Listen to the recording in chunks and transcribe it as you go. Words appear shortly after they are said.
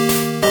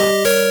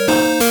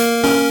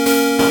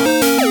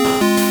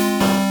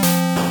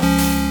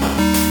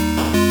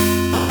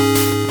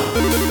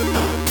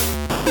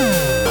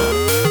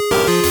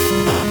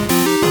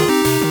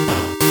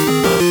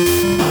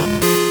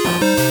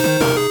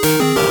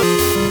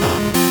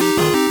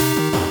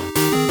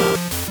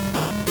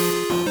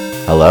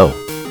Hello.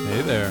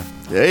 Hey there.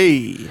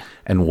 Hey.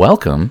 And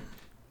welcome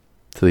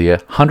to the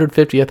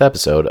 150th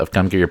episode of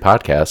Come Get Your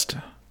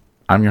Podcast.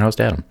 I'm your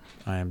host, Adam.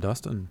 I am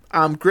Dustin.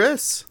 I'm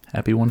Chris.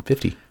 Happy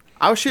 150.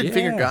 I was shooting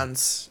finger Yeah.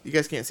 guns. You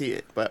guys can't see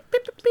it, but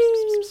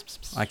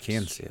I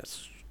can see it.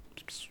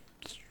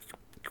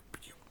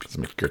 Does it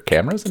make your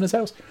cameras in his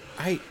house?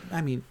 I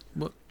mean,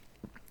 what?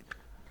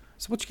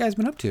 So what you guys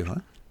been up to,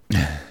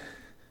 huh?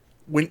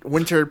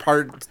 winter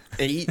part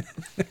 8.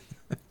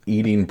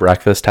 Eating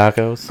breakfast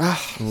tacos.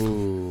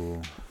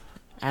 Ooh.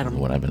 Adam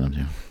What I've been up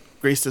to.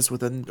 graced us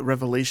with a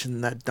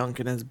revelation that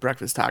Duncan has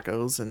breakfast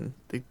tacos, and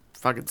they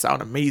fucking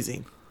sound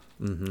amazing.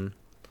 Mm-hmm.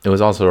 It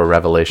was also a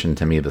revelation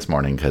to me this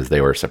morning because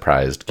they were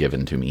surprised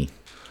given to me.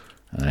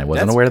 And I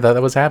wasn't That's- aware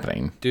that was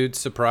happening. Dude,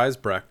 surprise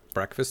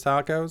breakfast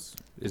tacos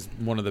is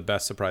one of the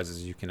best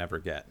surprises you can ever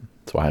get.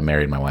 That's why I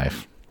married my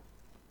wife.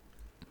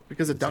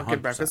 Because of Dunkin'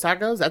 100%. breakfast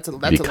tacos? That's a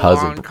Because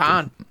of long the-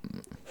 con.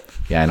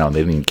 Yeah, I know. They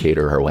didn't even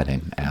cater her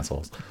wedding,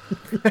 assholes.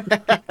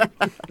 But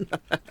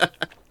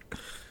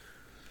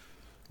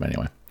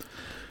anyway.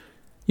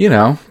 You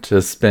know,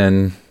 just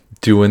been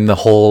doing the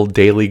whole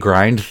daily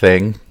grind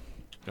thing.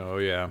 Oh,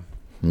 yeah.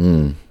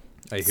 Hmm.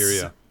 I hear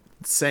you.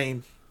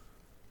 Same.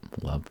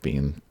 Love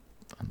being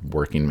a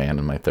working man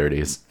in my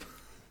 30s.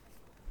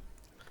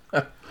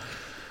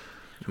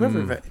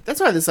 That's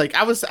why this, like,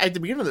 I was, at the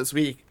beginning of this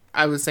week,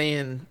 I was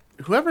saying,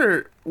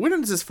 when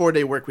is this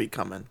 4-day work week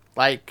coming?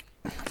 Like,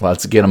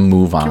 Let's get a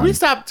move on.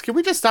 Can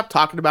we just stop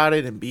talking about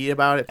it and be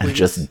about it, please? And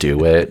just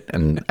do it.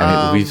 And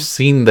I mean, we've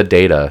seen the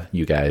data,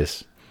 you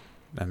guys.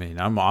 I mean,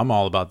 I'm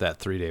all about that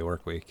 3-day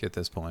work week at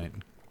this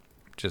point.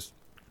 Just,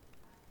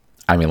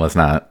 I mean, let's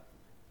not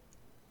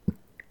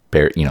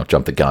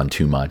jump the gun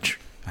too much.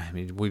 I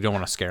mean, we don't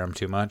want to scare them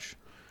too much.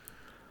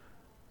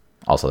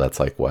 Also, that's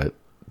like what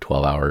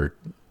 12-hour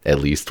at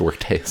least work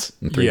days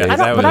in 3 days.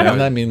 that would,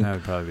 I mean, that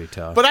would probably be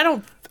tough. But I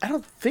don't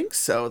think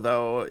so,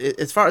 though.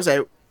 As far as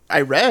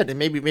I read, and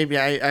maybe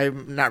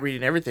I'm not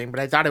reading everything, but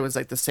I thought it was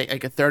like the same,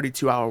 like a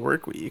 32-hour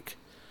work week.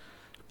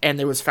 And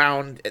it was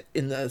found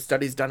in the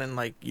studies done in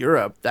like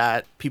Europe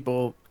that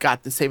people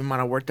got the same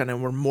amount of work done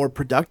and were more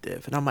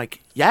productive. And I'm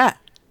like, yeah.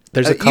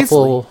 there's a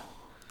easily.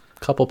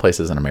 couple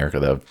places in America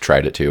that have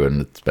tried it too,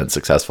 and it's been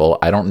successful.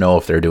 I don't know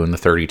if they're doing the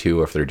 32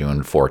 or if they're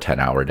doing 4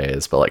 10-hour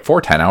days, but like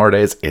 4 10-hour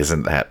days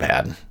isn't that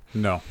bad.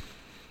 No.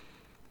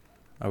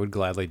 I would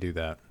gladly do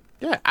that.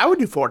 Yeah, I would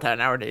do 4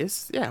 10-hour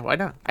days. Yeah, why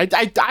not?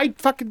 I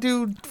fucking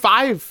do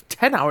 5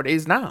 10-hour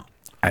days now.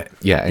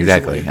 Yeah,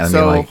 exactly. I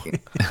So- mean,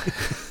 like,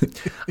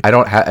 I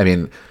don't have. I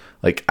mean,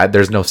 like,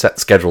 there's no set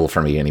schedule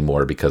for me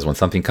anymore because when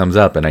something comes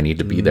up and I need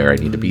to be there, I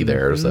need to be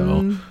there.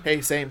 So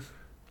Hey, same.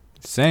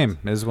 Same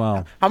as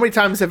well. How many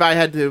times have I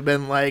had to have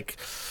been like,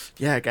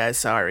 yeah, guys,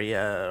 sorry.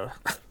 Got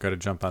to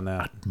jump on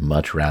that.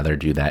 much rather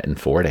do that in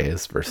 4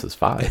 days versus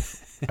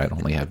 5. I'd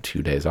only have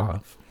 2 days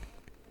off.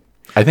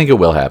 I think it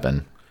will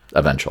happen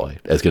eventually.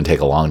 It's going to take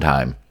a long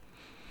time,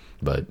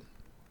 but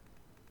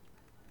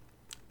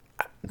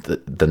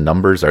the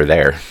numbers are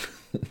there.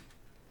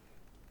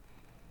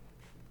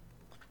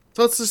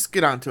 So let's just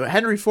get on to it.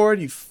 Henry Ford,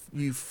 you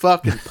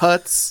fucking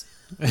putz.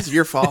 It's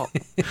your fault.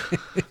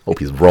 Hope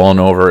he's rolling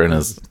over in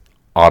his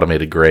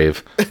automated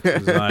grave.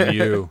 It's on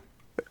you.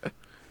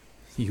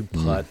 You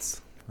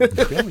putz. We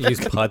don't use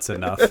putz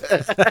enough.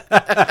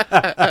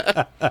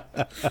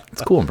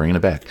 It's cool. I'm bringing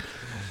it back.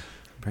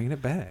 Bringing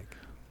it back.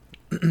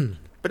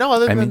 But no,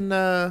 other than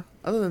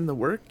the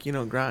work,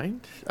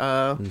 grind.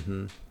 Not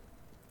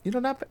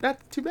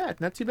too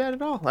bad. Not too bad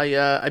at all.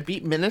 I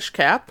beat Minish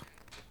Cap.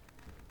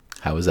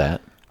 How was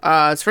that?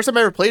 It's the first time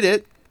I ever played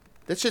it.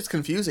 That shit's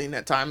confusing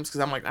at times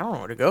because I'm like, I don't know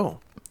where to go.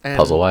 And,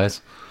 Puzzle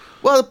wise?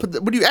 Well,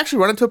 when you actually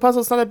run into a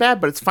puzzle, it's not that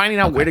bad, but it's finding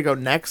out where to go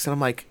next, and I'm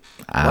like,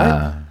 what?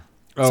 Oh,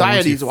 So I had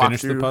once to you use a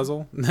finish the walkthrough.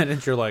 puzzle, then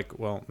you're like,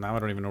 well, now I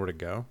don't even know where to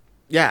go.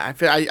 Yeah,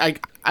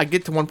 I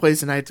get to one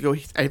place and I have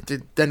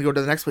to then go to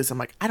the next place. I'm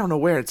like, I don't know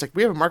where. It's like,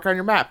 we have a marker on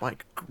your map. I'm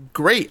like,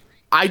 great.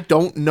 I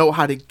don't know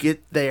how to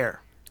get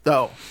there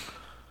though.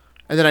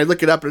 And then I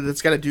look it up and you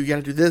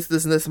gotta do this,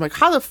 this, and this. I'm like,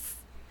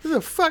 who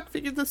the fuck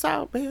figured this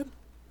out, man?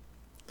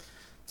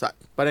 So,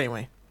 but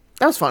anyway,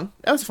 that was fun.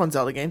 That was a fun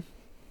Zelda game.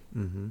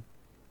 Mm-hmm.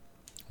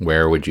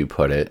 Where would you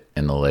put it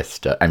in the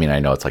list? I mean, I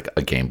know it's like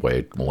a Game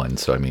Boy one,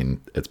 so I mean,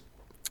 it's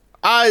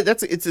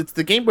It's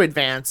the Game Boy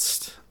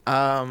Advanced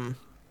one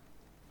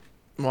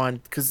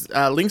because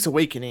Link's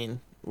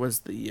Awakening was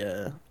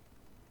the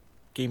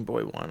Game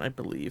Boy one, I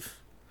believe.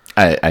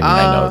 I I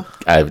know.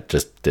 I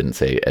just didn't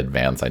say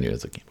advance. I knew it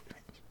was a Game Boy.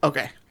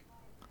 Okay.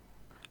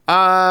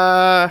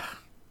 Not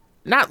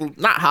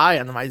high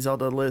on my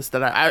Zelda list.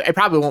 That I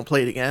probably won't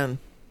play it again.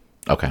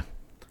 Okay.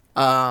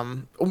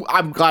 I'm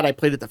glad I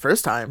played it the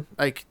first time.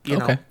 Like,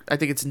 Okay. I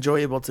think it's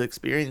enjoyable to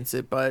experience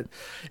it, but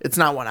it's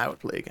not one I would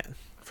play again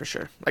for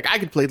sure. Like, I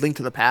could play Link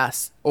to the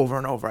Past over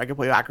and over. I could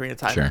play Ocarina of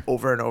Time Sure.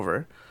 over and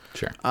over.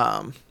 Sure.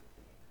 But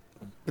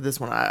this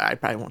one I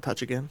probably won't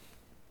touch again.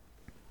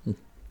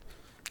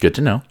 Good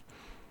to know.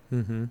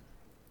 Mm-hmm.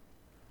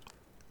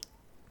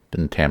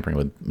 Been tampering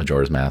with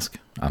Majora's Mask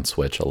on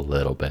Switch a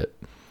little bit.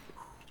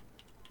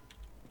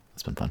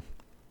 It's been fun.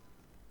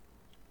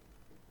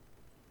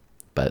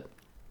 But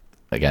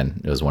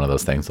again, it was one of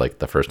those things. Like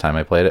the first time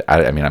I played it,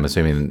 I mean, I'm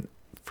assuming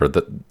for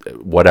the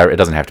whatever, it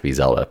doesn't have to be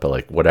Zelda, but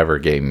like whatever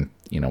game,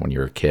 when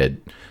you're a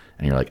kid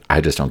and you're like,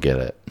 I just don't get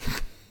it.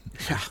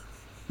 Yeah.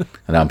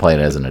 And now I'm playing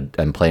as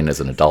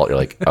an adult. You're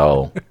like,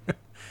 oh,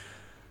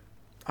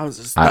 I was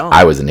just dumb.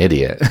 I was an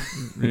idiot.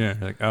 Yeah,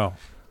 like, oh.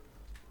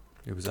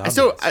 It was obvious.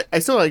 I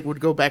still like would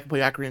go back and play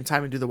Ocarina of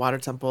Time and do the water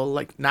temple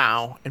like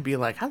now and be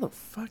like, how the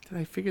fuck did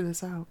I figure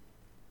this out?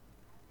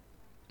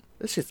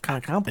 This shit's kind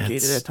of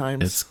complicated at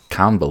times. It's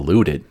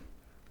convoluted.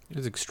 It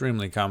was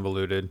extremely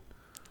convoluted.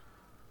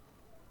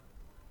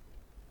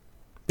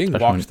 Being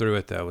Especially walked through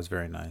it, though, was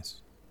very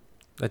nice.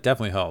 That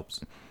definitely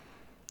helps.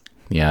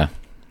 Yeah.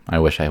 I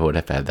wish I would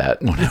have had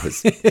that when I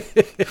was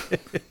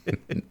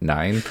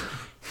 9.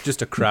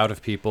 Just a crowd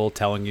of people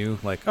telling you,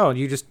 like, oh,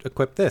 you just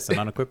equip this and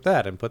unequip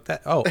that and put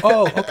that. Oh,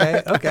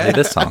 okay. Play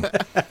this song.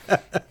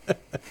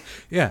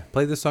 Yeah,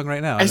 play this song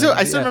right now. I still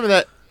remember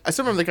that. I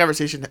still remember the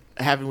conversation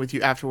having with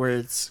you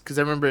afterwards, because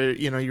I remember,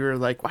 you were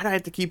like, why do I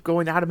have to keep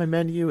going out of my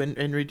menu and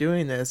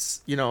redoing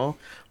this?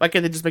 Why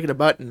can't they just make it a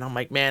button? I'm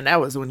like, man, that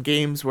was when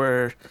games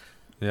were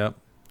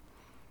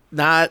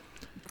not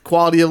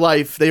quality of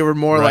life. They were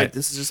more like,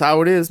 this is just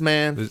how it is,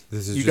 man.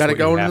 This is you got to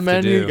go into the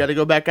menu. You got to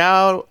go back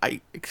out.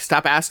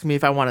 Stop asking me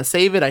if I want to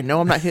save it. I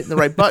know I'm not hitting the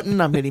right button.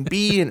 I'm hitting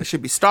B and it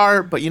should be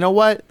start. But you know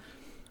what?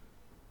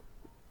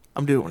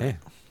 I'm doing it.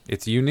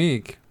 It's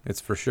unique. It's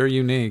for sure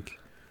unique.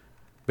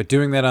 But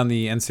doing that on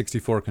the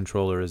N64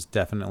 controller is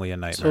definitely a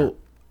nightmare. So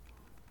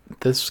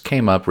this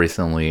came up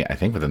recently, I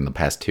think within the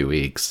past 2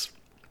 weeks,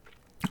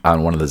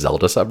 on one of the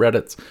Zelda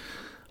subreddits.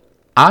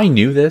 I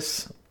knew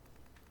this,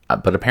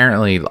 but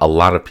apparently a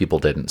lot of people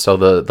didn't. So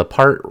the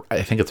part,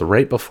 I think it's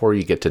right before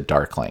you get to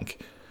Dark Link,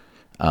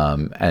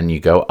 and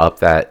you go up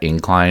that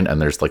incline, and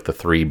there's like the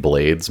 3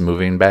 blades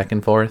moving back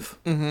and forth.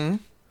 Mm-hmm.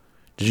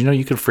 Did you know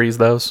you could freeze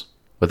those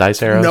with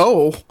ice arrows?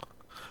 No.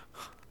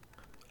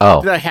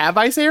 Oh. Did I have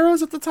ice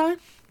arrows at the time?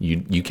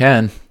 You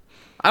can.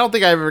 I don't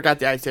think I ever got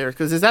the ice arrows,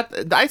 because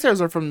the ice arrows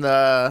are from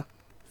the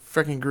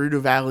freaking Gerudo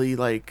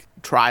Valley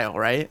trial,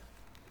 right?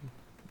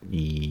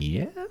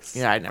 Yes.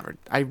 Yeah,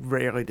 I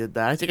rarely did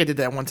that. I think I did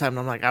that one time, and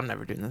I'm like, I'm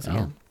never doing this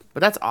again. But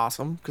that's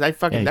awesome, because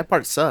that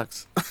part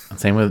sucks.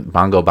 Same with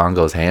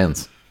Bongo's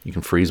hands. You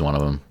can freeze one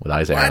of them with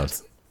ice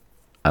arrows,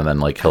 and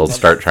then he'll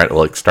start trying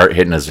to start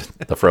hitting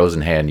the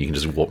frozen hand. You can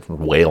just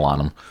wail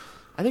on him.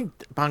 I think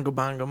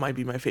Bongo might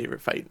be my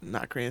favorite fight in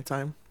Ocarina of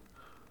Time.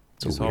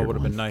 This all would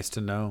have been nice to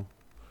know.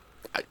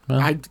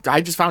 I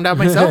just found out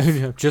myself.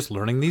 Just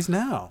learning these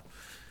now.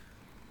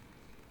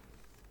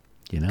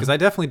 Because I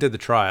definitely did the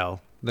trial,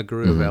 the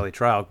Gerudo Valley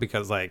trial,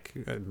 because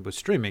it was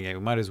streaming it. We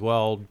might as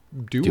well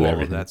do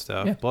all of that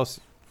stuff. Yeah. Plus,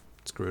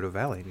 it's Gerudo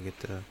Valley, and you get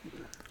to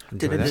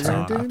enjoy that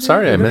song. I'm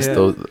sorry, I missed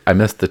those. I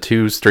missed the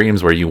 2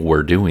 streams where you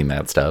were doing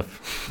that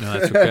stuff. No,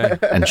 that's okay.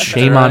 And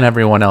shame on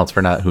everyone else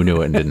for who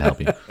knew it and didn't help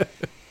you.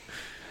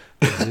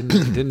 It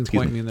didn't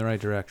point me in the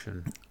right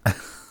direction.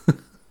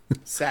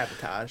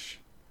 Sabotage.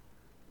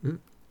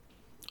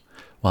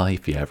 Well,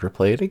 if you ever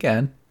play it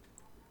again,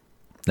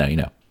 now you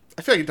know.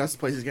 I feel like if Dustin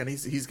plays it again,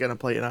 he's gonna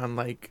play it on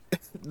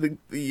the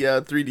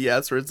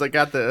 3DS, where it's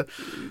got the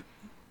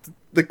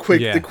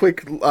quick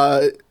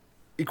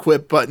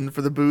equip button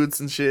for the boots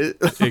and shit.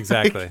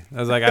 Exactly. I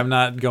was like, I'm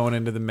not going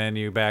into the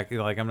menu back.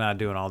 I'm not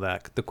doing all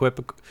that. The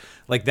quip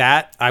like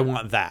that. I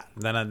want that.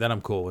 Then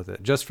I'm cool with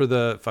it. Just for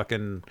the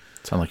fucking.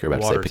 Sound like you're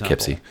about to say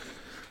Poughkeepsie.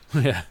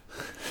 Yeah.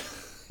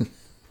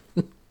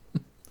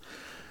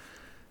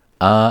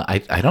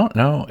 I don't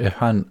know if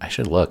I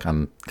should look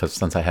on, because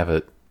since I have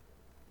it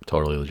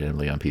totally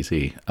legitimately on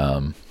PC,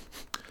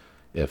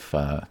 if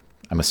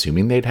I'm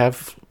assuming they'd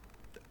have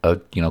a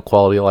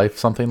quality of life,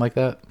 something like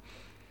that.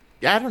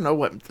 Yeah, I don't know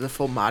what the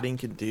full modding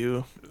can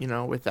do,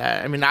 with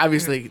that. I mean,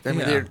 obviously,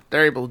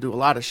 they're able to do a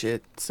lot of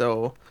shit.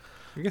 So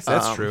I guess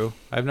that's true.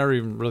 I've never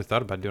even really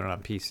thought about doing it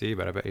on PC,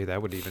 but I bet you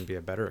that would even be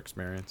a better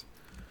experience.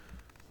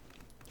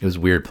 It was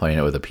weird playing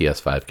it with a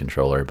PS5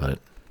 controller, but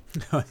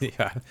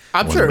yeah,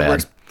 I'm sure it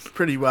works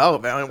pretty well.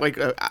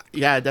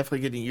 Definitely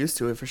getting used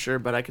to it for sure.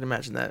 But I can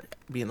imagine that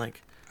being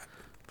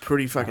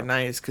pretty fucking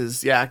nice.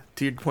 Because to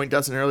your point,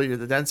 Dustin, earlier,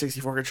 the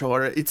N64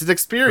 controller, it's an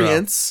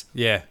experience.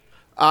 Bro. Yeah.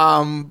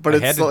 But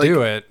it's had to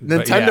do it.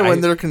 Nintendo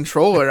and their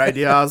controller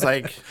idea. I was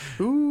like,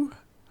 who?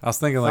 I was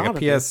thinking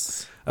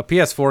a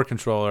PS4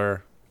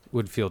 controller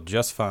would feel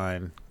just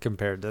fine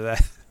compared to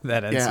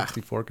that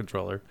N64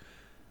 controller.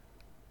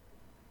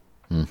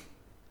 Hmm.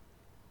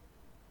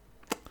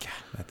 God,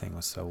 that thing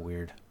was so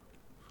weird.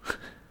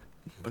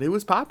 But it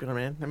was popular,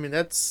 man. I mean,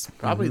 that's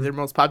probably their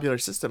most popular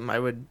system.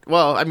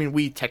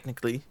 We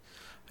technically,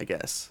 I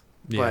guess.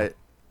 Yeah.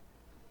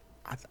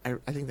 But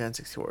I think the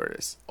N64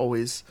 is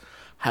always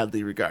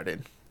highly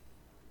regarded.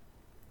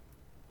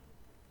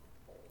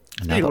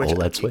 And now the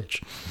OLED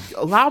Switch.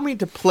 Allow me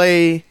to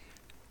play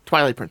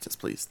Twilight Princess,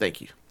 please.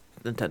 Thank you,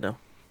 Nintendo.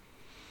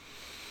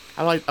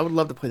 I would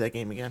love to play that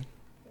game again.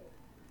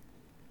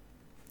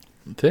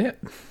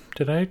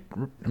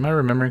 Am I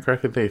remembering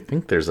correctly? They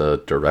think there's a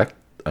direct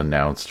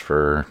announced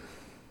for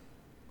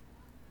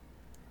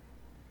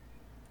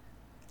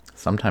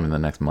sometime in the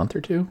next month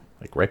or two,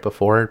 like right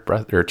before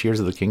Tears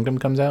of the Kingdom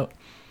comes out.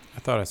 I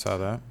thought I saw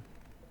that.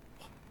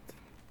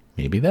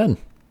 Maybe then.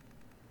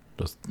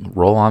 Just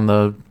roll on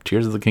the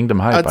Tears of the Kingdom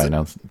hype by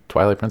now.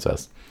 Twilight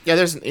Princess. Yeah,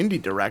 there's an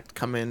indie direct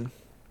coming.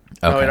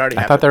 Okay. Oh, it already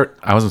I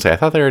was gonna say I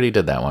thought they already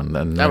did that one.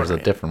 Then there was a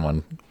different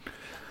one.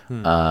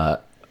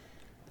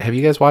 Have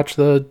you guys watched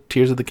the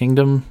Tears of the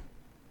Kingdom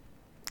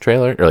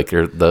trailer or like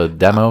the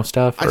demo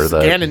stuff? Or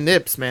scan and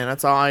nips, man.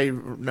 That's all I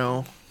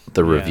know.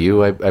 The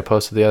review I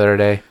posted the other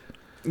day.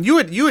 You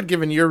had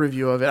given your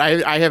review of it.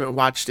 I haven't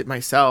watched it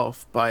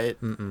myself, but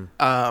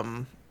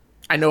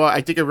I know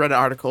I think I read an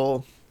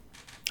article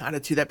on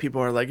it too that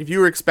people are like, if you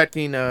were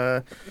expecting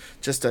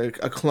just a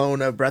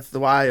clone of Breath of the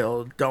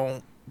Wild,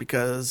 don't,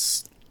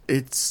 because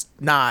it's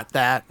not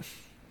that.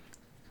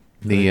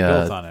 They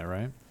built on it,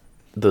 right?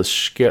 The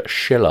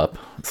skill up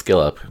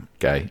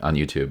guy on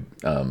YouTube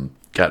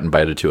got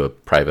invited to a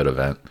private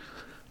event,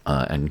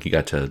 and he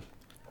got to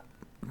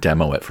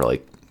demo it for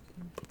like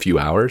a few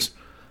hours,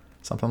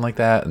 something like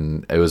that,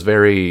 and it was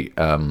very.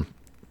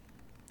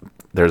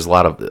 There's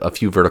a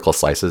few vertical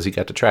slices you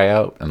got to try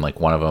out, and like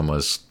one of them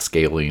was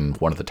scaling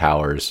one of the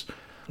towers.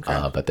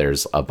 Okay. But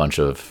there's a bunch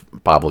of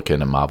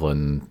Boblikin and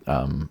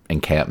Moblin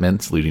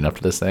encampments leading up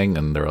to this thing,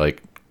 and they're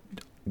like,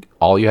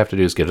 all you have to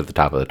do is get to the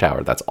top of the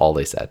tower. That's all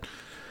they said.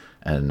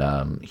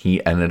 And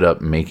he ended up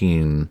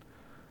making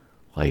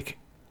like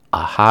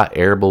a hot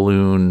air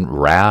balloon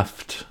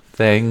raft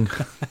thing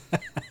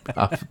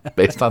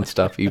based on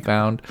stuff he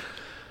found,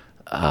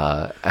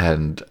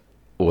 and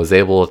was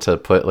able to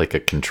put like a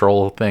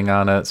control thing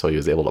on it, so he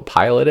was able to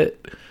pilot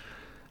it.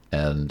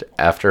 And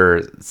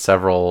after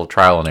several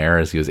trial and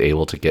errors, he was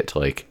able to get to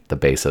like the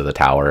base of the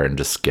tower and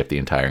just skip the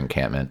entire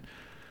encampment.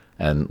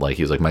 And like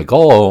he was like, my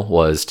goal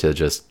was to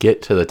just get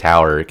up to the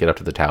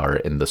tower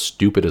in the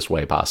stupidest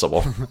way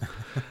possible.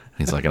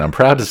 He's like, and I'm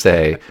proud to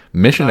say,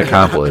 mission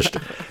accomplished.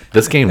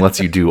 This game lets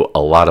you do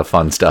a lot of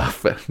fun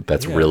stuff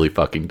that's really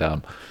fucking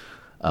dumb.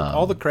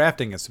 All the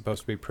crafting is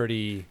supposed to be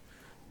pretty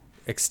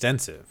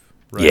extensive.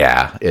 Right?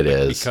 Yeah, it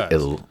is. It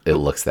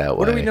looks that way.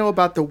 What do we know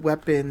about the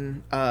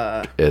weapon?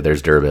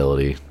 There's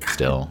durability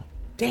still.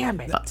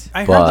 Damn it!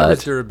 I heard there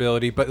was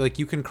durability, but like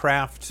you can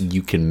craft.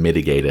 You can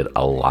mitigate it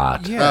a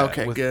lot. Yeah.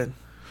 Okay. Good.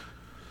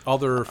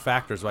 Other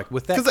factors, like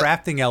with that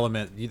crafting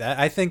element,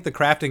 I think the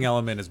crafting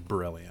element is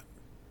brilliant.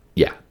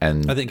 Yeah,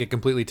 and I think it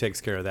completely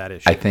takes care of that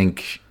issue. I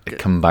think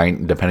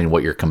depending on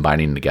what you're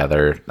combining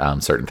together,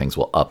 certain things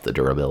will up the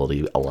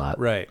durability a lot.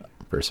 Right.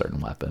 For certain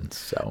weapons.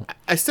 So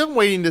I still am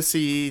waiting to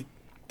see,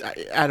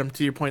 Adam,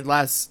 to your point,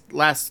 last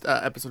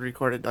episode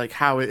recorded, like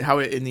how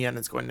it in the end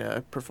is going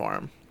to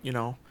perform. You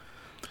know.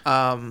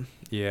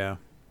 Yeah,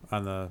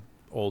 on the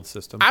old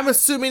system. I'm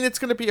assuming it's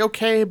going to be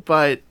okay,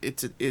 but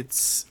it's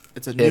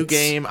a new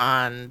game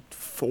on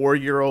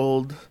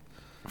 4-year-old.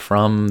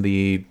 From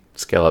the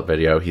scale up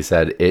video, he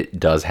said it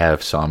does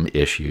have some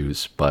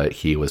issues, but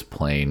he was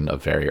playing a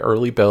very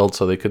early build,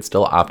 so they could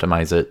still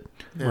optimize it.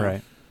 Yeah.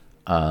 Right.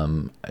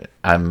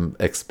 I'm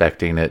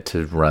expecting it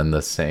to run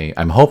the same.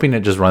 I'm hoping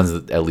it just runs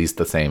at least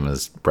the same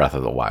as Breath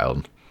of the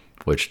Wild,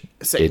 which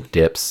it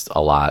dips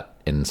a lot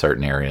in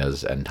certain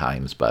areas and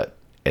times, but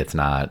it's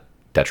not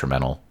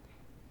detrimental.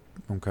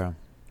 Okay.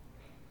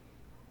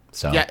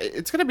 So yeah,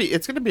 it's gonna be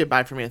a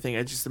buy for me. I think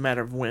it's just a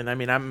matter of when. I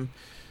mean, I'm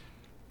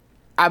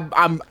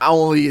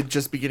only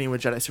just beginning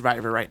with Jedi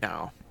Survivor right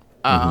now.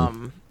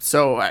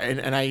 So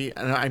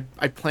I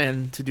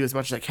plan to do as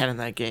much as I can in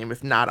that game,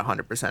 if not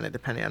 100%,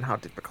 depending on how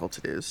difficult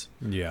it is.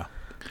 Yeah.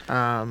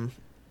 And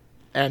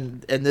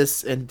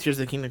Tears of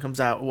the Kingdom comes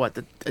out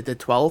the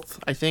 12th,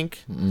 I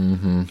think,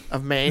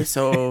 of May.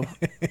 So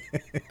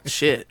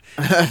shit.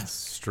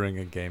 String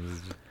of games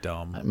is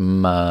dumb.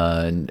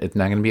 It's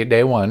not going to be a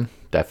day one.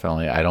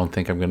 Definitely. I don't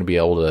think I'm going to be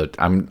able to.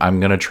 I'm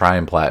going to try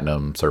and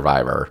platinum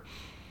Survivor.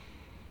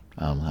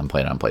 I'm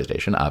playing on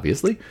PlayStation,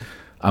 obviously.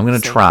 I'm going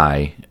to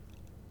try,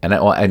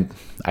 and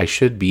I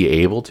should be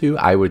able to,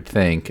 I would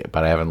think,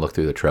 but I haven't looked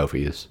through the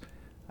trophies.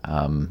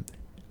 I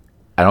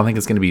don't think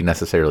it's going to be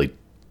necessarily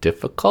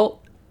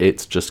difficult.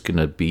 It's just going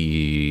to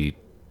be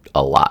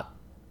a lot.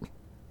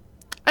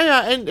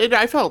 Yeah, and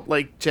I felt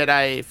like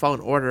Jedi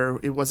Fallen Order,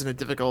 it wasn't a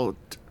difficult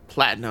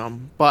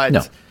platinum, but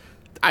no.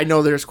 I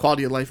know there's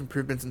quality of life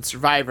improvements in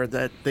Survivor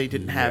that they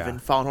didn't have in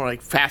Fallen Order,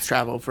 like fast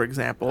travel, for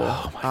example.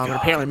 Oh my God. And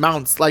apparently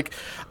mounts. Like,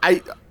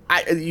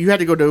 you had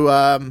to go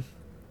to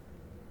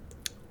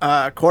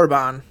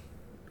Korriban.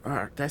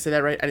 Did I say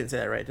that right? I didn't say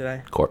that right, did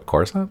I?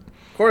 Coruscant?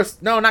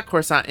 No, not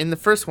Coruscant. In the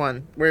first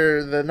one,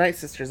 where the Night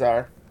Sisters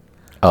are.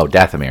 Oh,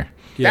 Dathomir.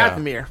 Yeah.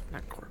 Dathomir,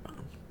 not Korriban.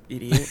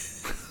 Idiot.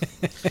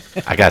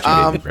 I got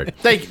you, David Bird.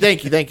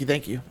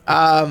 Thank you.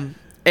 And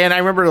I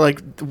remember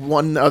like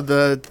one of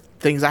the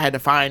things I had to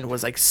find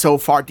was like so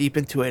far deep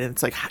into it, and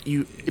it's like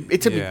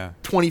it took me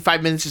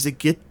 25 minutes just to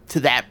get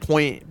to that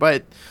point,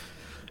 but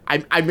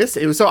I missed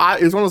it. It was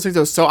one of those things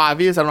that was so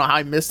obvious. I don't know how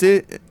I missed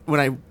it when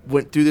I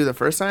went through there the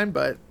first time,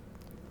 but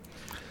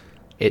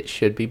it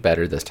should be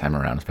better this time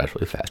around,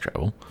 especially fast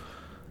travel.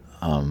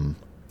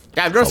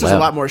 Yeah, I've noticed there's a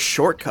lot more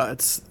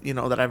shortcuts,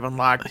 that I've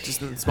unlocked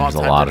just in small.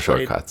 There's a lot of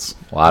shortcuts.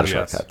 A lot of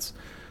shortcuts.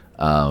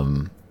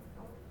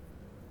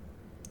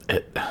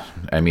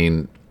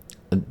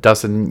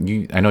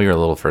 Dustin, I know you're a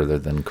little further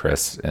than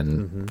Chris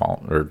in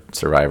Fall or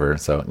Survivor,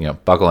 so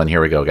buckle in. Here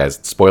we go, guys.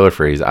 Spoiler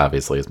free,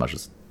 obviously, as much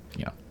as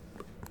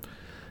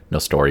no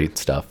story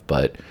stuff.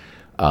 But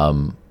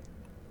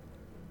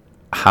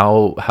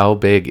how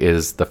big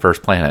is the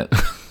first planet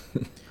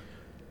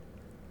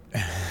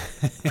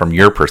from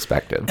your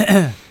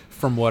perspective?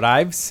 From what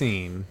I've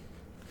seen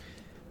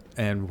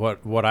and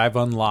what I've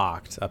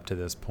unlocked up to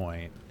this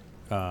point,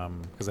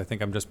 because I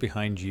think I'm just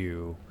behind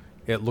you.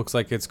 It looks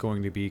like it's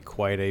going to be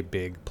quite a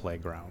big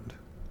playground,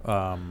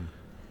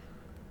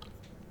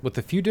 with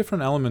a few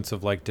different elements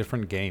of like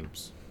different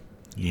games.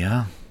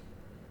 Yeah,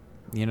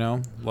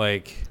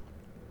 like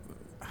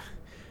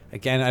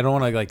again, I don't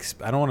want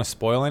to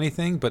spoil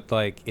anything, but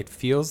like it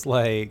feels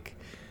like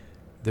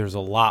there's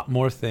a lot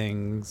more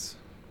things,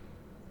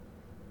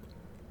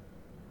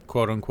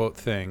 quote unquote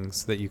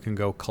things, that you can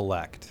go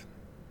collect.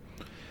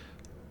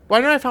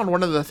 Well, I know I found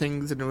one of the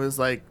things, and it was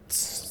like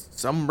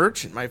some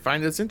merchant might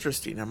find this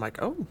interesting. I'm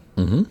like, oh,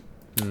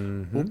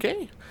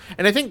 okay.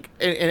 And I think,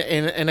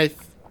 and I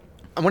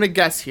want to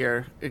guess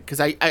here, because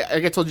I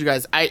told you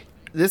guys,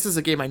 this is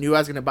a game I knew I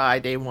was going to buy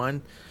day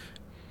one.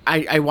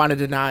 I wanted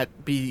to not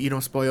be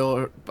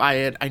spoiled by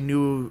it. I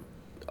knew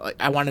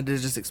I wanted to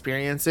just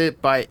experience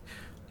it, but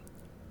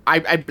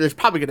there's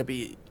probably going to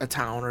be a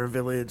town or a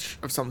village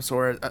of some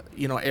sort,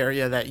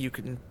 area that you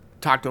can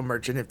talk to a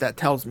merchant if that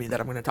tells me that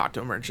I'm going to talk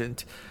to a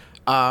merchant.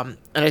 And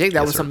I think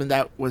that was something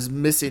that was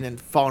missing in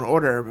Fallen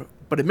Order,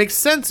 but it makes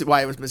sense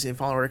why it was missing in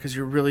Fallen Order, because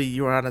you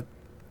were on a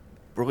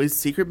really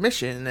secret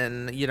mission,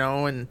 and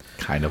and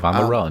kind of on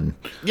the run.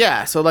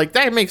 Yeah, so like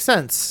that makes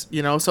sense,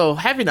 So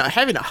having a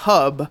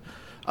hub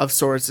of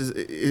sorts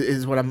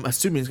is what I'm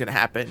assuming is going to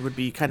happen. Would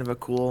be kind of a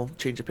cool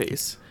change of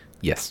pace.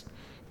 Yes,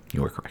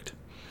 you are correct.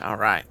 All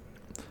right.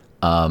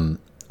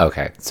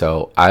 Okay,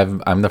 so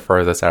I'm the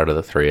furthest out of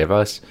the three of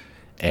us,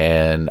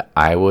 and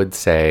I would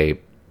say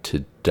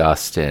to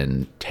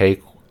Dustin,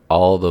 take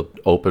all the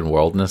open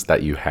worldness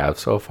that you have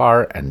so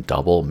far and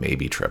double,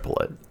 maybe triple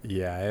it.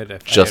 Yeah,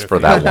 just for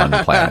that one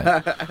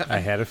planet. I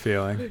had a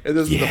feeling. And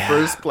this is the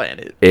first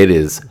planet. It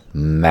is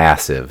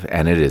massive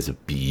and it is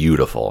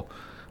beautiful.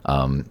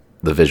 The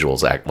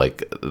visuals act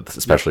like,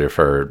 especially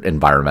for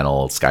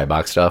environmental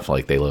skybox stuff,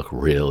 like they look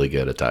really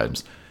good at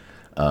times.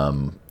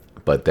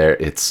 But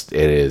it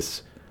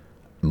is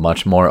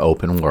much more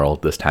open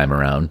world this time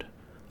around.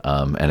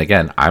 And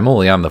again, I'm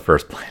only on the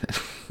first planet.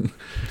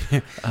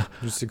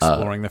 Just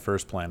exploring the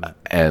first planet.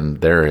 And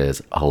there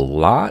is a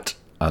lot,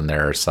 and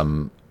there are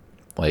some,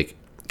 like,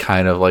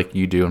 kind of like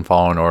you do in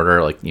Fallen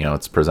Order, like,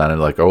 it's presented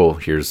like, oh,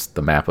 here's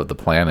the map of the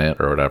planet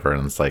or whatever,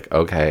 and it's like,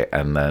 okay,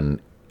 and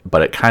then,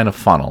 but it kind of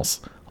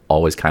funnels,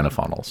 always kind of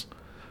funnels.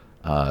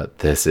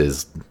 This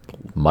is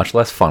much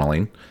less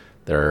funneling.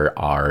 There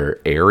are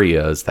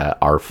areas that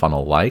are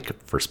funnel-like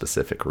for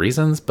specific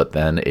reasons, but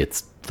then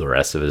the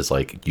rest of it is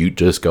like, you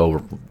just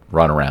go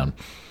run around.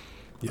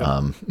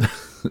 Yep.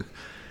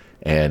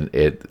 And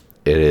it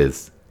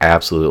is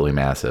absolutely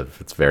massive.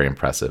 It's very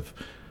impressive.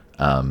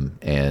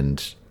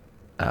 And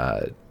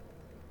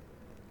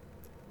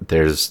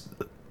there's,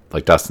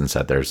 like Dustin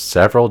said, there's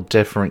several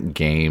different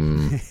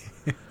game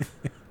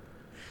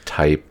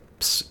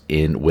types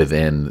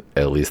within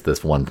at least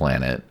this one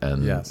planet.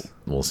 And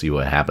we'll see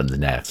what happens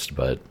next.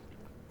 But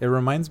it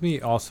reminds me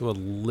also a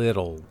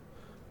little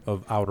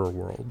of Outer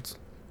Worlds.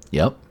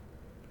 Yep.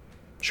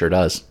 Sure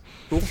does.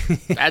 Cool.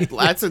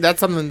 That's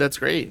something that's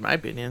great, in my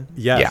opinion.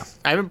 Yes. Yeah.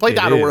 I haven't played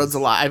Outer Worlds a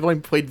lot. I've only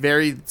played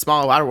very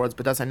small Outer Worlds,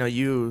 but I know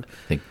you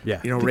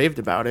raved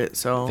about it.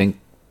 So think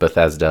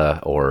Bethesda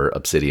or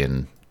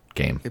Obsidian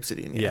game.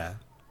 Obsidian, yeah.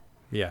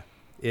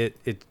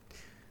 It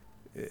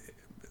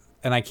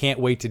and I can't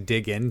wait to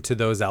dig into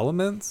those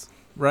elements,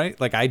 right?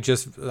 Like I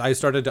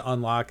started to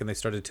unlock and they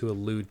started to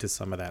allude to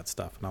some of that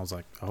stuff, and I was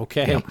like,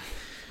 okay,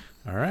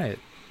 all right.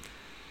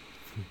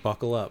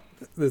 Buckle up.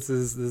 This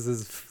is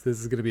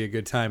going to be a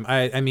good time.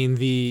 I mean,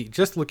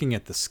 just looking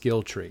at the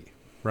skill tree,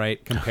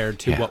 right, compared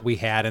to what we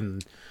had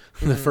in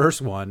the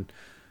first one,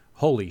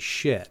 holy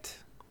shit,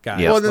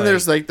 guys. Well, then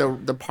there's like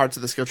the parts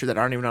of the skill tree that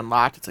aren't even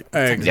unlocked. It's like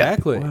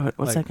exactly.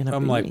 What's that gonna be?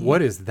 I'm like,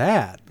 what is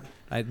that?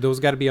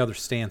 Those got to be other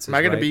stances. Am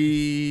I going to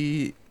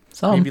be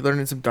maybe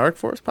learning some Dark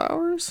Force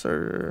powers,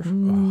 or? I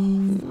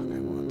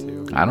want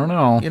to. I don't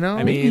know.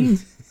 I mean,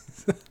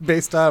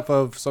 based off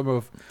of some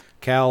of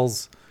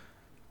Cal's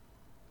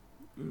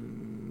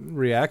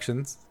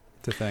reactions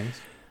to things,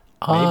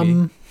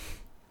 maybe.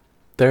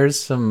 There's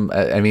some,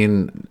 I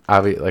mean,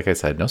 like I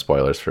said, no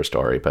spoilers for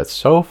story, but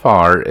so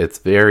far it's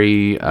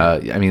very,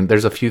 I mean,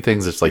 there's a few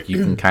things that's like you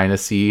can kind of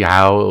see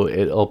how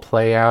it'll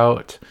play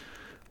out,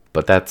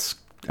 but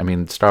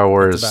Star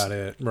Wars that's about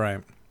it,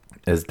 right?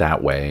 Is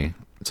that way.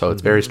 So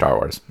it's very Star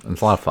Wars.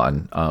 It's a lot of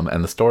fun.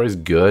 And the story's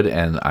good,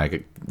 and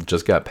I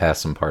just got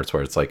past some parts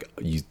where it's like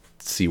you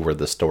see where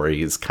the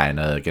story is kind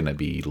of going to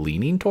be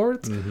leaning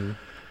towards. And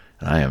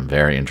I am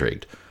very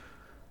intrigued.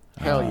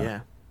 Hell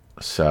yeah.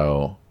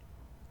 So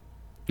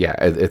yeah,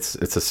 it's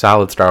a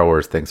solid Star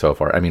Wars thing so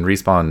far. I mean,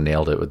 Respawn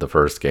nailed it with the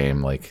first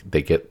game. Like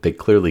they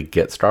clearly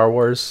get Star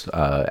Wars,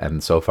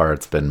 and so far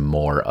it's been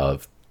more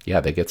of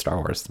they get Star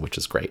Wars, which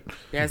is great.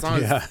 Yeah, as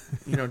long as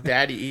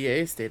Daddy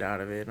EA stayed out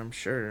of it, I'm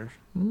sure.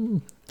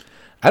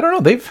 I don't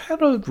know. They've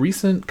had a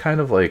recent kind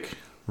of like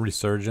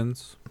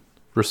Resurgence.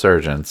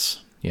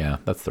 Yeah,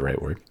 that's the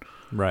right word.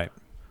 Right.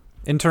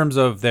 In terms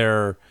of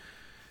their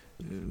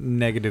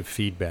negative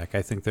feedback,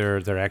 I think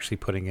they're actually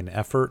putting in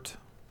effort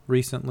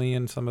recently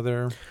in some of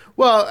their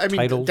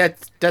titles.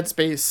 Dead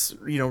Space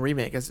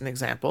remake as an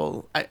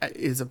example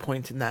is a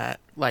point in that,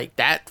 like,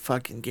 that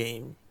fucking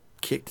game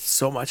kicked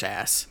so much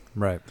ass.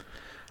 Right.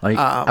 Like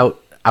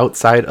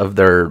outside of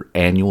their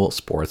annual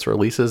sports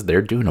releases,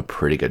 they're doing a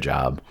pretty good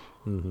job.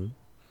 Mm-hmm.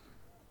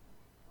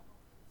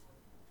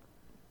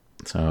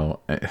 So,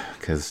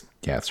 because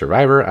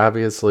Survivor,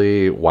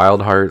 obviously,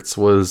 Wild Hearts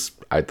was,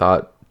 I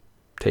thought,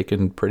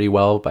 taken pretty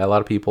well by a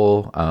lot of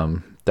people.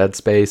 Dead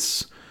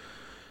Space,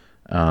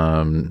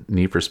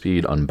 Need for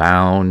Speed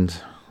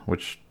Unbound,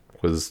 which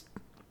was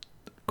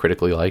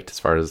critically liked, as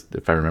far as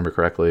if I remember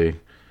correctly.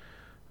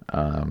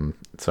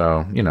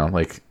 So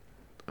like,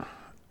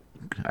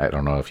 I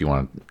don't know if you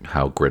want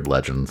how Grid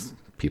Legends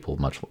people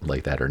much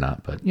like that or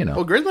not, but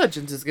Well, Grid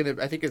Legends is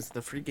I think it's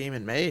the free game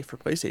in May for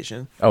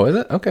PlayStation. Oh, is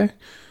it? Okay.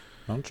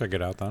 I'll check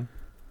it out then.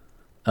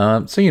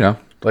 So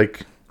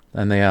like,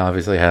 and they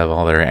obviously have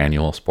all their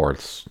annual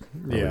sports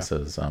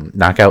releases.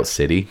 Knockout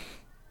City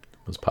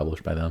was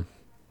published by them.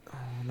 Oh,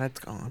 that's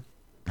gone.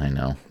 I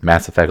know.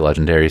 Mass Effect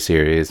Legendary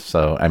Series.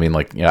 So, I mean,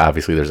 like,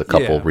 obviously there's a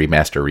couple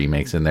remaster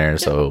remakes in there,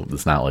 so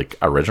it's not like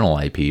original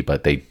IP,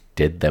 but they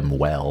did them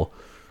well.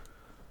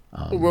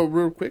 Well,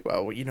 real quick,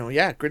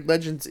 Grid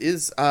Legends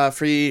is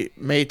free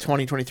May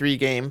 2023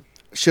 game.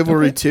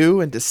 Chivalry 2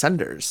 and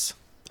Descenders.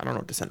 I don't know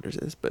what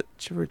Descenders is, but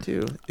Chivalry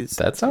 2 is.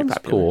 That sounds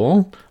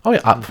cool. Oh, yeah.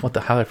 How did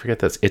I forget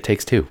this? It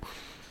Takes Two.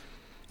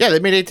 Yeah, they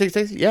made It Takes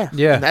Two. Yeah.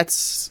 And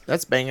that's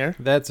banger.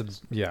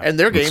 And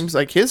their games,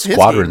 like his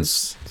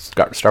Squadrons,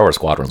 Star Wars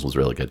Squadrons was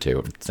really good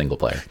too, single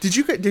player. Did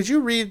you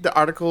read the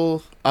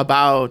article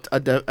about a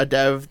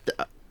dev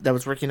that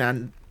was working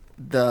on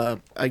the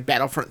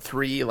Battlefront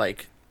 3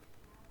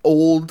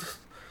 old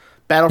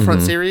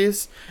Battlefront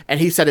series, and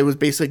he said it was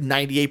basically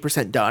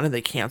 98% done and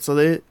they canceled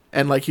it,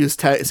 and he was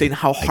saying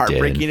how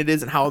heartbreaking it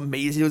is and how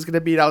amazing it was going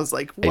to be, and I was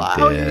like,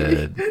 wow,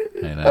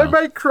 I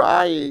might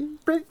cry.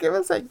 Give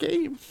us that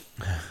game.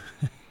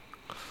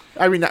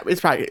 I mean, it's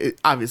probably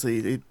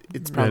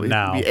it's probably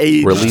now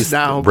aged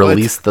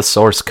release the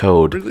source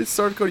code. Release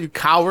source code, you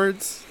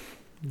cowards.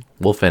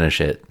 We'll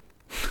finish it.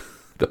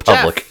 The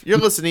public. Jeff, you're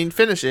listening.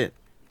 Finish it.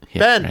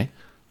 Ben. Right?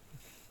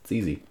 It's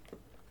easy.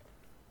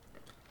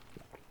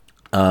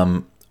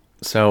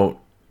 So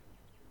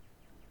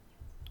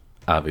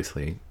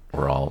obviously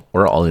we're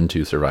all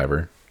into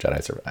Survivor,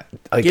 Jedi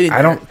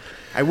Survivor.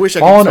 I wish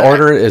Fallen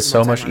Order is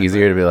so much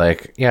easier to be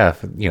like,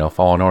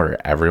 Fallen Order.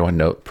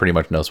 Everyone pretty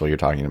much knows what you're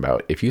talking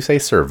about. If you say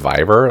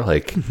Survivor,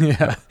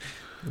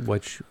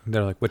 which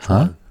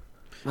one?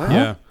 What?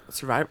 Yeah,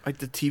 Survivor, like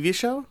the TV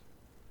show,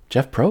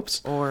 Jeff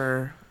Probst,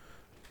 or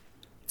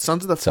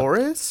Sons of the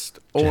Forest,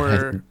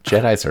 or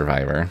Jedi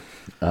Survivor.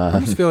 I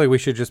just feel like we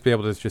should just be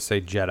able to just say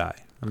Jedi.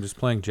 I'm just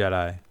playing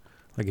Jedi.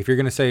 Like, if you're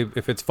going to say,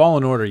 if it's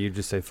Fallen Order, you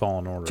just say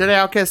Fallen Order. Jedi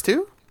Outcast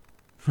 2?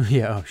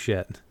 Yeah, oh,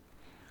 shit.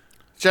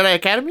 Jedi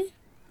Academy?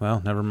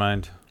 Well, never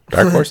mind.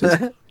 Dark Horses?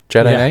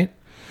 Jedi Knight?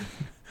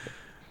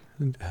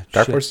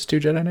 Dark Horses 2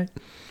 Jedi Knight?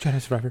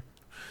 Jedi Survivor.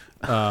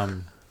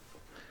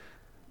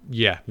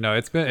 Yeah, no,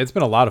 it's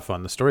been a lot of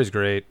fun. The story's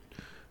great.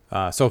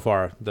 So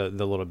far, the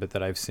little bit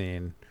that I've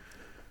seen.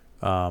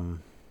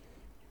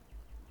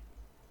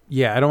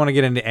 Yeah, I don't want to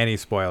get into any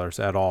spoilers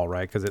at all,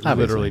 right? Because it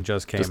literally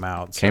just came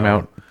out. Came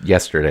out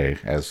yesterday,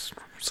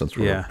 since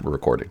we're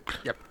recording.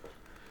 Yep.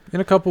 In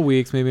a couple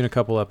weeks, maybe in a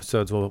couple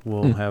episodes,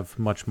 we'll have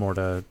much more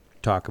to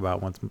talk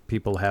about once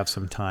people have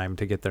some time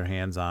to get their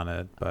hands on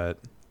it. But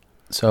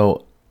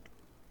so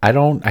I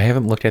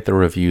haven't looked at the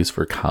reviews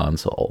for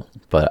console,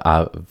 but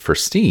for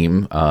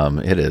Steam,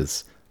 it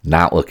is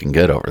not looking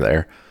good over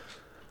there.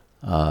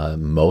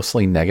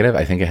 Mostly negative.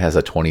 I think it has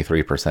a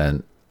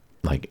 23%.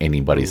 Like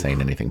anybody saying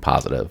anything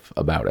positive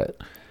about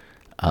it.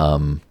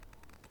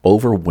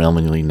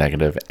 Overwhelmingly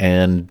negative,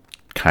 and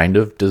kind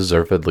of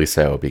deservedly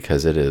so,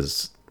 because it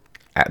is,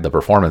 the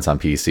performance on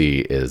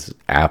PC is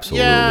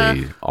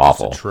absolutely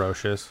awful. It's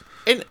atrocious.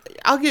 And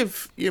I'll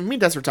give me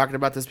and Des were talking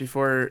about this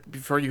before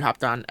you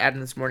hopped on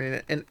Adam this morning,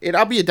 and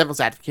I'll be a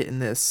devil's advocate in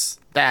this.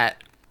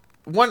 That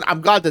one,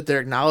 I'm glad that they're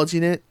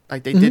acknowledging it.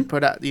 Like they did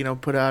put out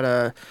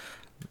a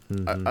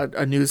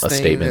news thing,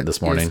 statement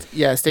this morning.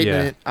 A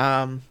statement.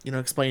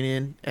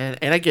 Explaining, and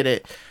I get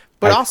it,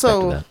 but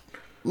also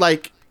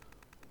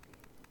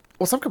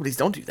some companies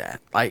don't do that.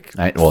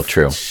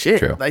 True. Shit.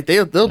 True. Like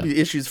there'll be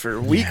issues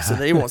for weeks and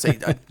they won't say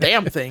a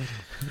damn thing.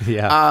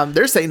 Yeah.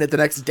 They're saying it the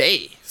next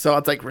day, so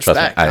it's like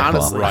respect,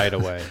 honestly. Right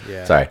away.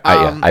 Yeah. Sorry.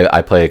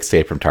 I play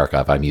Escape from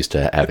Tarkov. I'm used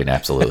to having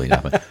absolutely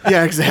nothing.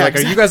 Yeah,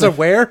 exactly. Are you guys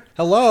aware?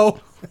 Hello.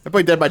 I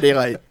played Dead by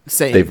Daylight.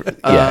 Same.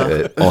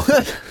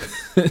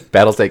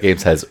 Battlestate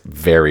Games has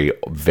very,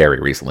 very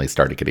recently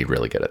started getting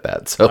really good at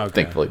that. So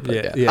thankfully,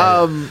 but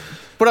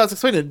But I was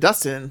explaining to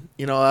Dustin,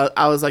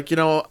 I was like,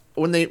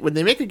 when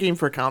they make a game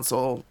for a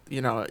console,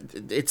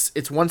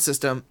 it's one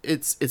system,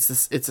 it's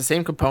the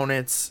same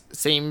components,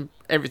 same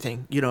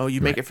everything.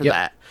 You make it for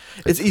that.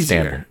 It's easier.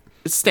 Standard.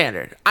 It's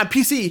standard. On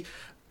PC,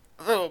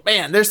 oh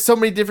man, there's so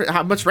many different.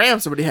 How much RAM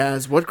somebody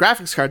has, what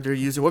graphics card they're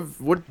using,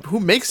 who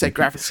makes that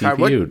graphics card,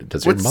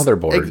 does your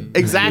motherboard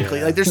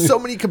exactly? Like there's so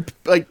many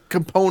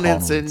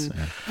components and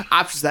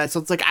options to that. So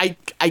it's like I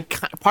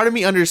part of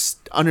me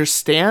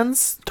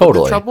understands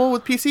totally the trouble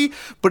with PC,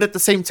 but at the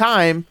same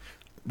time,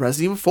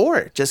 Resident Evil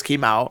 4 just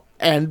came out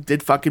and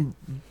did fucking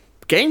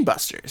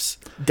gangbusters.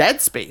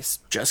 Dead Space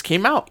just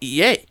came out.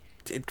 EA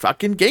did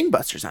fucking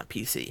gangbusters on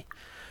PC.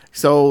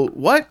 So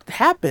what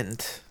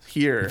happened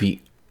here? The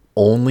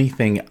only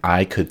thing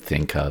I could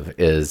think of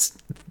is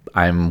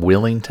I'm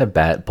willing to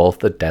bet both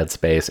the Dead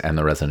Space and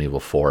the Resident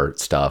Evil 4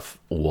 stuff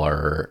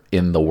were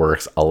in the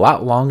works a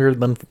lot longer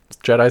than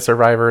Jedi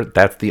Survivor.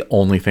 That's the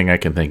only thing I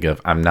can think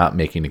of. I'm not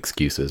making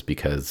excuses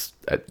because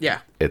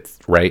it's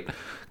right,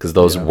 because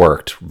those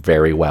worked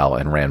very well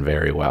and ran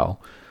very well.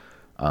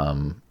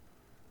 But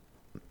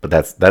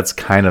that's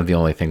kind of the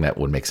only thing that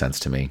would make sense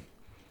to me,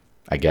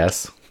 I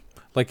guess.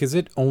 Like, is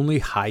it only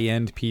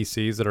high-end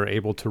PCs that are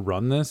able to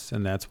run this,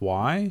 and that's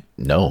why?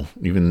 No,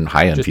 even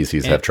high-end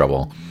PCs have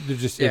trouble.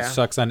 It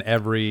sucks on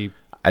every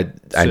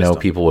I know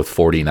people with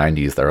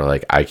 4090s that are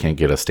like, I can't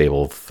get a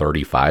stable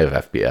 35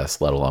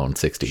 FPS, let alone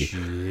 60.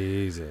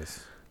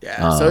 Jesus.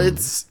 Yeah, so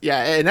it's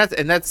and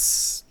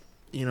that's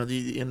the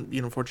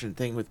unfortunate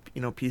thing with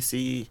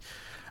PC,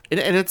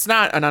 and it's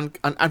not an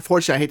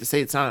unfortunately, I hate to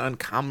say it's not an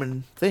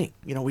uncommon thing.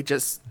 We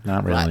just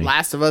not really.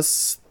 Last of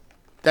Us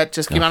that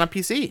just came out on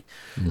PC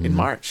in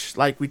March.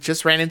 Like we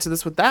just ran into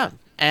this with them,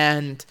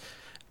 and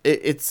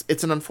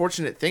it's an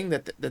unfortunate thing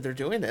that they're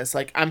doing this.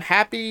 Like I'm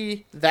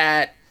happy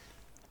that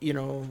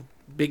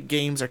big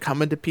games are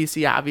coming to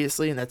PC,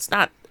 obviously, and that's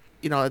not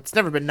it's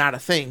never been not a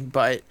thing,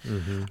 but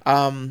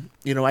I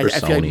feel like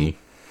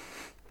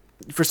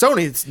for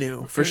Sony it's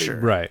new for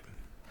sure, right?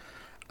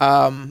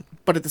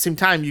 But at the same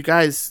time, you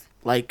guys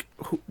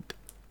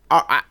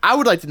I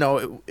would like to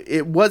know,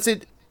 was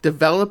it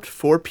developed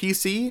for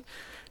PC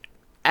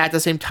at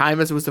the same time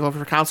as it was developed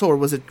for console, or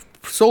was it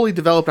solely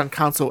developed on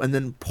console and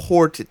then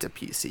ported to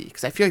PC?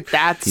 Because I feel like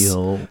that's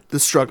the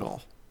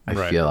struggle.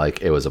 I feel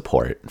like it was a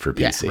port for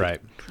PC. Yeah,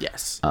 right.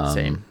 Yes.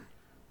 Same.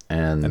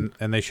 And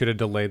they should have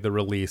delayed the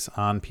release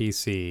on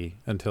PC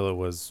until it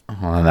was.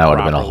 And that would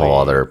have been a whole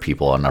other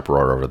people in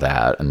uproar over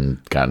that,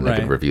 and gotten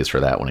good reviews for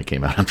that when it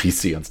came out on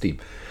PC on Steam.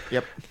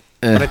 Yep.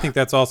 But I think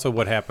that's also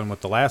what happened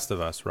with The Last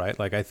of Us, right?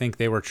 Like I think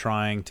they were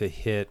trying to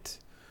hit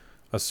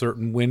a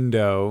certain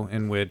window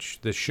in which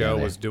the show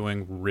was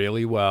doing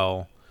really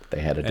well.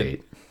 They had a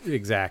date.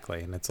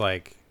 Exactly. And it's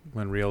like,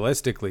 when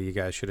realistically you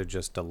guys should have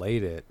just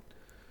delayed it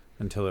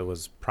until it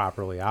was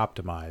properly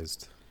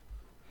optimized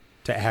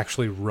to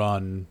actually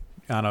run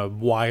on a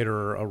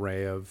wider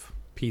array of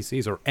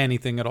PCs or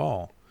anything at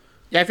all.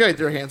 Yeah, I feel like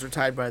their hands were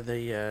tied by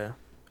the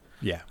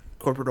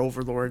corporate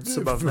overlords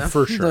above them.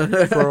 For sure.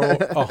 For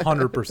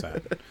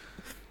 100%.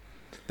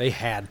 They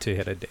had to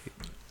hit a date.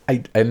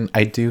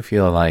 I do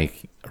feel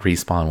like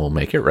Respawn will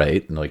make it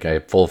right, and like I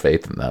have full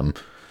faith in them.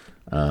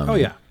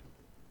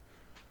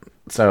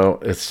 So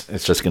it's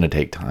just going to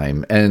take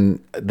time,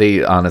 and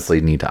they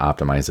honestly need to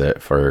optimize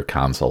it for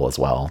console as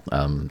well.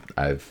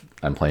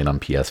 I'm playing on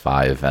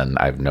PS5, and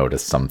I've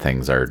noticed some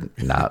things are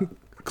not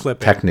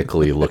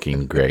technically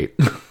looking great.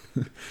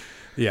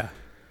 Yeah.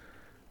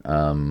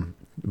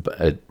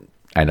 But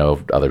I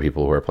know other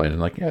people who are playing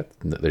and like,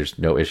 there's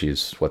no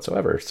issues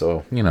whatsoever.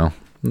 So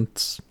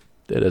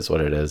it is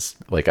what it is.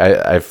 Like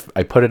I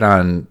put it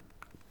on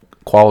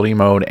quality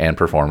mode and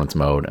performance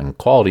mode, and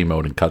quality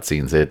mode and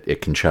cutscenes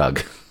it can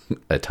chug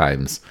at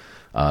times,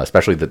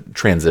 especially the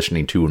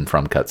transitioning to and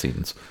from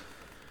cutscenes.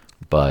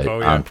 But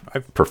on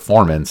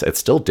performance, it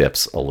still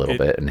dips a little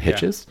bit and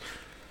hitches.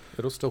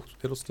 Yeah.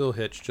 It'll still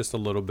hitch just a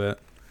little bit.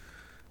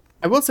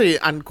 I will say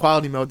on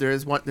quality mode there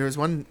is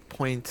one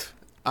point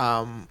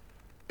in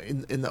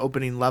the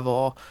opening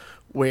level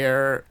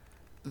where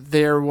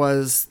there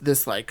was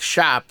this like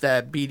shop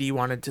that BD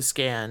wanted to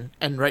scan,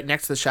 and right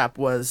next to the shop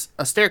was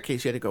a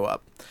staircase you had to go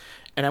up.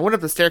 And I went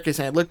up the staircase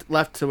and I looked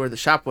left to where the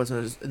shop was,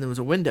 and there was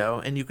a window,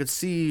 and you could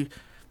see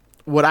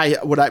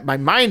what my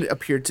mind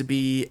appeared to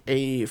be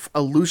a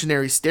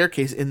illusionary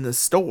staircase in the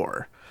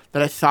store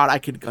that I thought I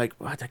could like,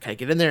 what, can I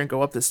get in there and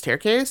go up the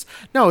staircase?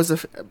 No, it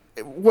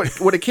was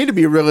what it came to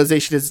be a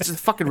realization is just a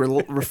fucking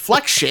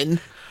reflection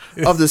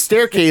of the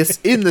staircase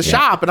in the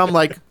shop, and I'm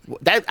like,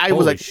 that I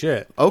was like,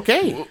 shit,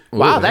 okay,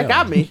 wow, that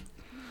got me.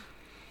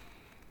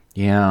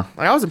 Yeah,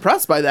 like, I was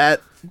impressed by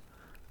that.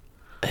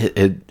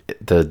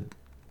 The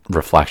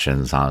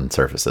reflections on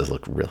surfaces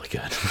look really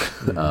good.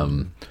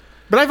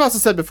 But I've also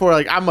said before,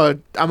 like I'm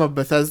a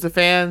Bethesda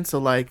fan, so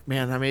like,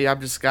 man, I mean,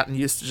 I've just gotten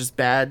used to just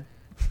bad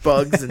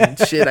bugs and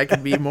shit. I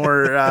can be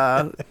more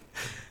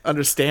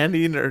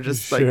understanding or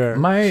just like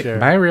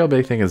My real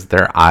big thing is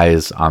their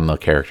eyes on the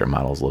character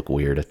models look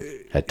weird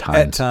at times.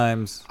 At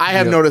times. I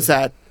have noticed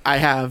that. I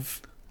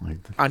have Like,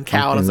 on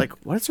Cal. And I was like,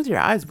 "What's with your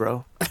eyes,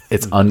 bro?"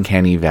 It's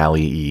uncanny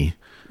valley-y.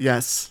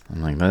 Yes.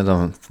 I'm like,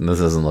 this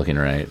isn't looking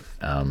right.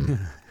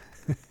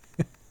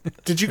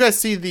 Did you guys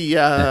see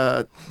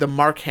the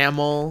Mark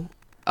Hamill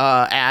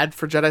ad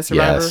for Jedi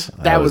Survivor? Yes,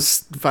 that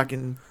was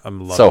fucking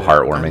so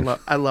heartwarming.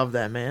 I love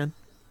that, man.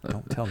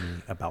 Don't tell me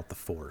about the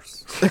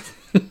Force.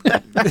 You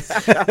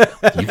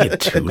get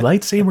 2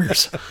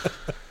 lightsabers.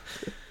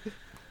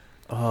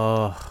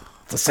 Oh,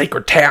 It's a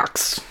sacred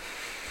tax.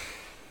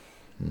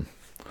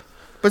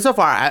 But so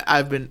far,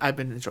 I've been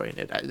enjoying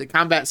it. The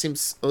combat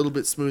seems a little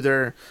bit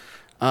smoother.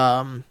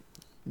 The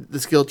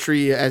skill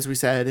tree, as we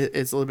said,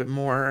 it's a little bit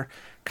more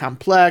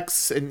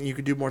complex, and you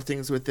can do more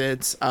things with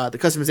it. The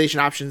customization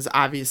options,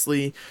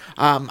 obviously.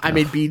 I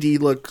made BD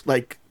look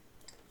like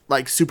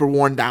super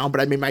worn down,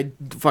 but I made my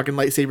fucking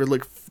lightsaber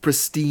look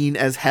pristine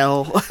as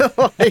hell.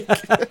 Like,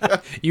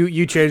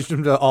 you changed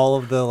him to all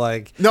of the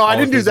like. No, I all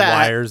didn't of do his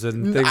that. Wires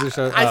and things.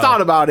 I thought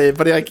about it,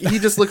 but like he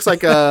just looks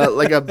like a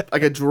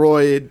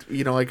droid,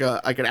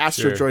 like an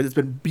astro droid that's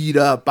been beat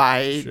up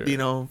by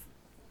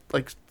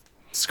like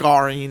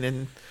scarring,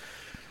 and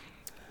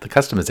The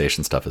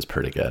customization stuff is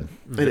pretty good.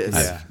 it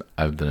is.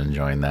 I've been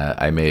enjoying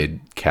that. I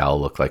made Cal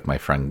look like my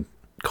friend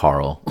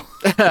Carl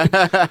I sent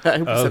him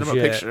a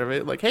shit. picture of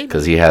it, like, hey,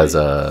 because he has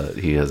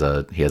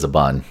a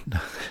bun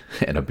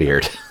and a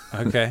beard.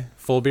 Okay,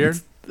 full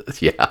beard.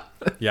 Yeah.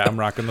 Yeah, I'm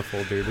rocking the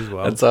full beard as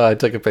well. And so I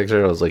took a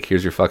picture. I was like,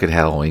 "Here's your fucking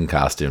Halloween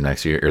costume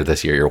next year or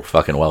this year. You're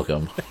fucking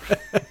welcome."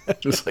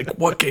 Just like,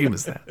 what game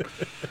is that?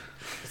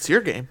 it's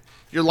your game,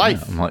 your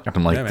life. I'm like, Yeah,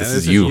 man, this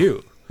is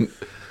you.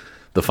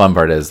 The fun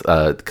part is,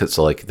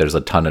 so like, there's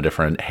a ton of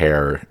different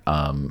hair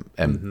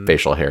and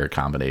facial hair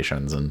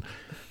combinations, and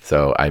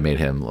so I made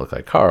him look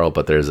like Carl.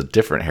 But there's a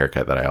different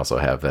haircut that I also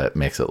have that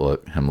makes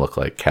him look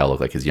like Cal, look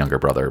like his younger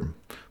brother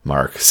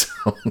Mark. So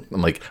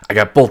I'm like, I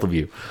got both of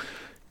you.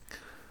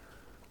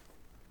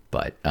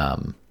 But I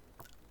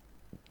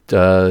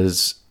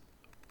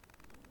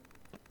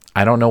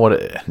don't know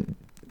what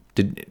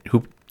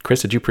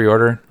Chris, did you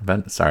pre-order?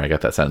 Sorry, I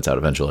got that sentence out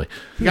eventually.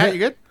 You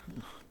good?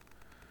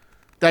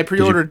 Did I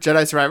pre-order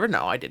Jedi Survivor?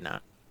 No, I did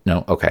not.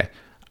 No, okay.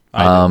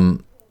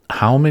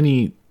 How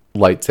many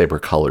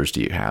lightsaber colors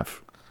do you have?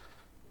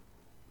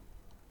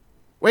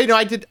 Wait, no,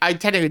 I did. I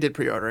technically did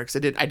pre-order because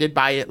I did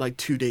buy it like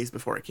 2 days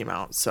before it came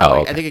out. So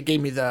okay. I think it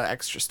gave me the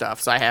extra stuff.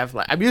 So I have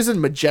I'm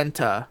using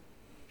magenta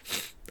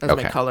as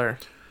my color.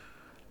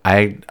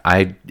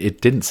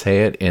 It didn't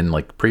say it in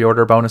like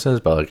pre-order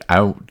bonuses, but like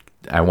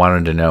I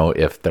wanted to know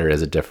if there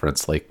is a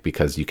difference, like,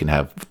 because you can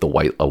have a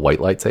white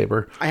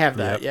lightsaber. I have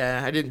that. Yep.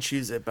 Yeah, I didn't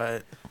choose it,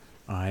 but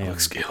it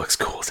looks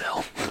cool as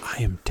hell. I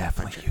am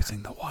definitely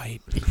using the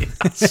white.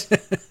 Yes.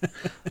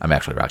 I'm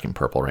actually rocking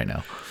purple right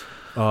now.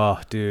 Oh,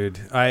 dude,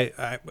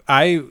 I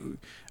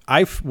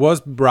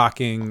was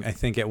rocking, I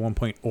think at one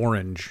point,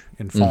 orange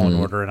in Fallen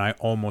Order, and I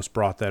almost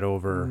brought that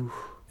over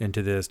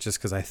into this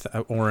just because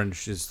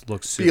orange just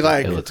looks super. Be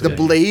like, the good.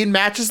 Blade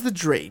matches the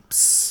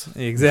drapes.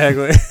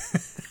 Exactly.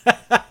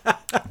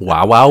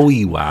 Wow,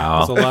 wee,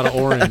 wow. There's a lot of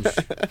orange.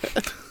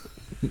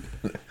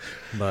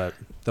 But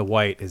the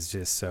white is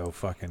just so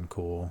fucking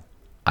cool.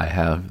 I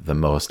have the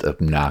most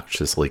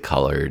obnoxiously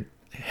colored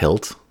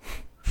hilt.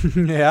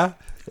 Yeah.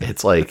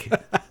 It's like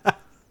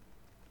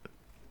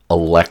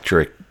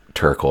electric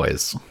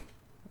turquoise.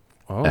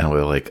 Oh. And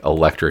with like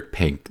electric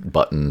pink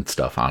button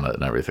stuff on it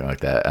and everything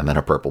like that. And then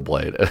a purple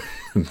blade.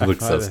 It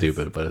looks so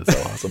stupid, but it's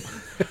so awesome.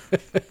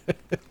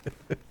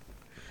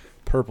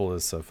 Purple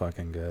is so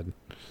fucking good.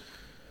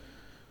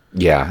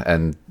 Yeah,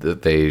 and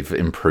they've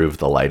improved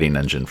the lighting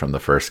engine from the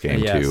first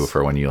game too,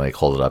 for when you like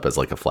hold it up as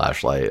like a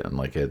flashlight and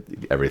like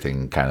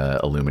everything kind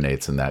of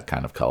illuminates in that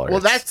kind of color.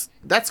 Well,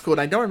 that's cool. And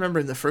I don't remember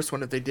in the first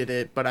one if they did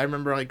it, but I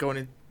remember like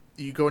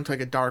you go into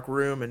like a dark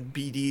room and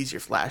BD's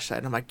your flashlight,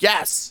 and I'm like,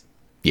 yes.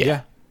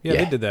 Yeah,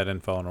 they did that in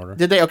Fallen Order.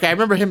 Did they? Okay, I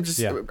remember him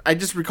I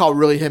just recall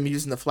really him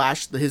using the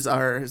his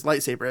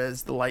lightsaber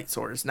as the light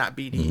source, not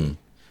BD. Mm-hmm.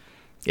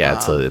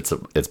 Yeah,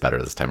 it's better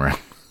this time around.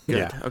 Good.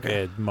 Yeah,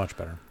 okay, much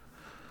better.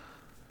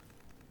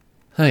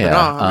 Oh, yeah, no,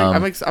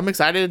 I'm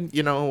excited.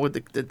 With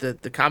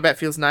the combat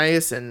feels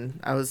nice, and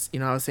I was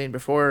saying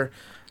before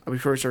we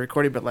started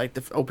recording, but like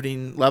the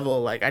opening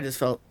level, like I just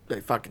felt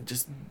like fucking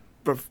just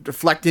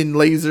deflecting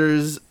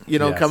lasers,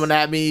 coming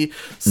at me,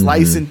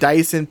 slicing,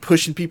 dicing,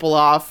 pushing people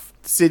off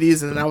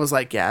cities, and then I was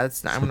like, yeah,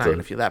 I'm not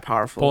gonna feel that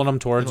powerful. Pulling them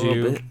towards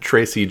you.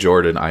 Tracy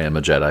Jordan, I am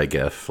a Jedi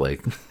gif,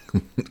 like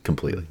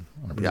completely.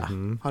 100%. Yeah,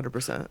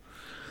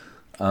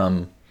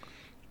 100%.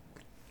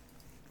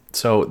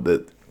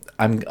 So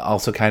I'm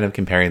also kind of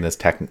comparing this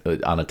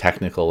on a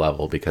technical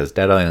level because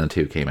Dead Island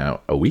 2 came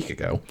out a week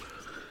ago.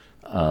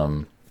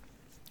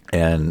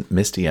 And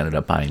Misty ended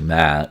up buying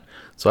that.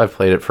 So I've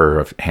played it for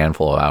a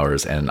handful of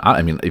hours. And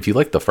I mean, if you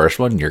like the first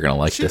one, you're going to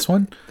like this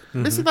one.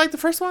 Misty liked the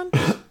first one?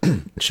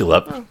 She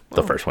loved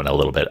the first one a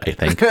little bit, I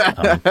think.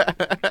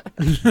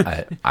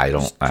 I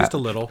don't. Just a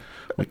little.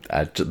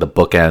 the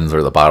bookends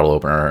or the bottle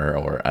opener,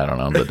 or I don't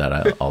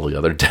know, all the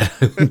other Dead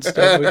Island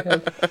stuff we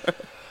have.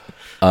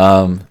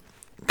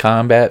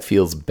 Combat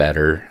feels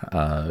better,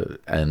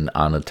 and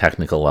on a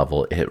technical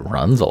level, it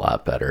runs a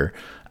lot better.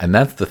 And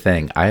that's the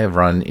thing. I have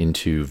run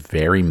into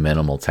very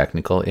minimal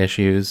technical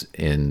issues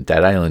in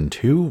Dead Island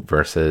 2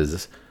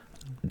 versus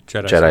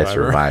Jedi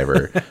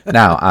Survivor.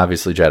 Now,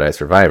 obviously, Jedi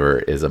Survivor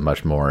is a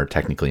much more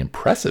technically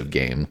impressive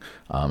game,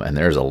 and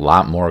there's a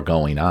lot more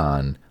going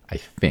on, I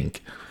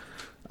think.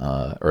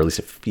 Or at least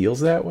it feels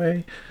that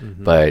way.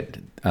 Mm-hmm. But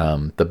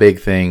the big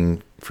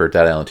thing for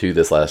Dead Island 2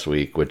 this last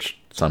week, which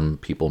some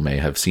people may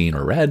have seen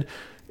or read,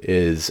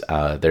 is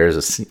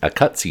there's a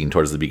cutscene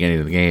towards the beginning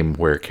of the game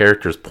where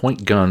characters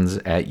point guns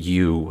at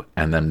you,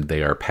 and then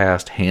they are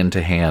passed hand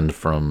to hand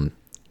from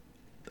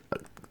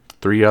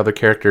 3 other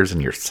characters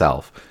and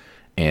yourself.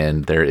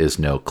 And there is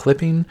no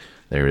clipping,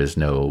 there is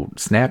no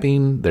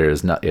snapping,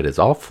 it is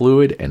all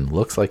fluid and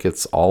looks like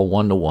it's all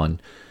 1-to-1,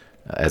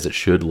 as it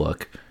should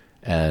look.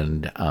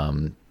 And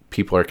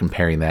people are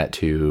comparing that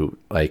to,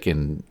 like,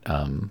 in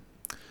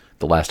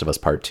The Last of Us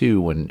Part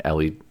 2, when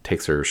Ellie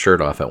takes her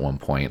shirt off at one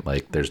point.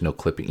 Like, there's no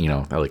clipping,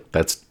 like,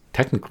 that's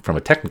from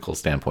a technical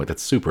standpoint,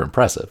 that's super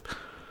impressive.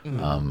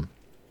 Mm.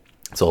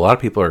 So a lot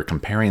of people are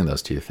comparing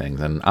those two things.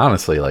 And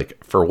honestly,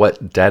 like, for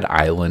what Dead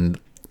Island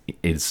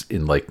is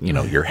in, like,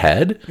 your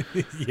head,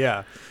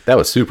 yeah, that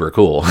was super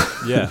cool.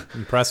 Yeah,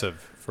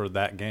 impressive for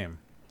that game.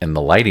 And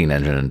the lighting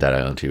engine in Dead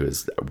Island 2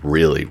 is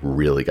really,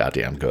 really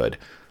goddamn good.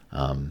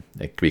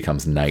 It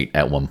becomes night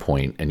at one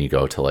point, and you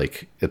go to,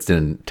 like,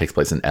 takes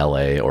place in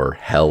LA, or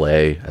Hell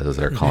A, as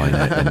they're calling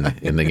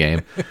it in the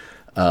game.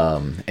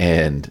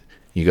 And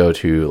you go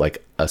to,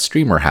 like, a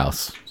streamer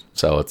house.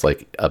 So it's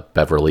like a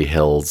Beverly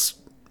Hills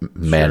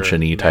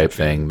mansion-y type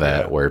thing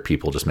where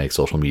people just make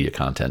social media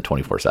content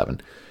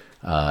 24/7.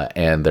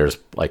 And there's,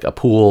 like, a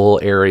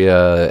pool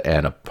area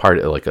and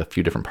a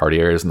few different party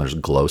areas, and there's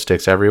glow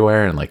sticks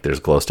everywhere, and, like, there's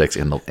glow sticks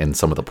in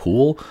some of the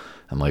pool,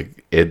 and,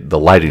 like, the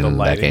lighting in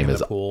that game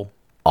is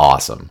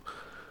awesome.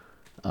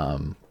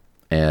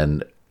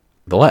 And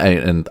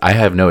I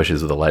have no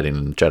issues with the lighting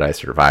in Jedi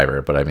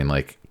Survivor, but I mean,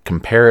 like,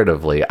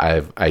 comparatively,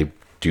 I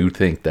do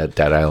think that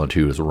Dead Island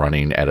 2 is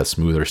running at a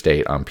smoother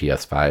state on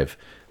PS5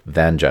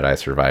 than Jedi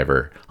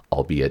Survivor,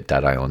 albeit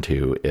Dead Island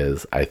 2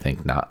 is, I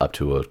think, not up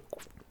to a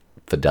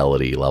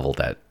fidelity level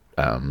that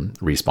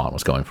Respawn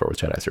was going for with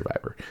Jedi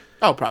Survivor.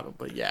 Oh,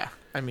 probably, yeah.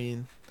 I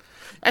mean,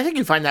 I think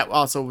you find that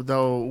also,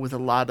 though, with a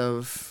lot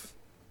of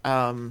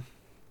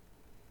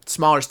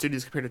smaller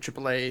studios compared to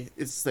AAA.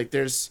 It's like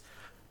there's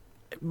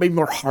maybe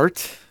more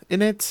heart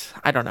in it.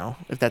 I don't know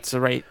if that's the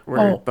right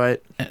word,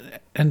 but...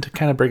 And to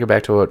kind of bring it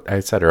back to what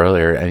I said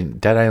earlier, I mean,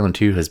 Dead Island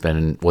 2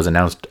 was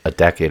announced a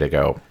decade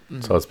ago,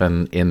 so it's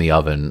been in the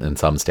oven in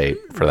some state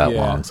for that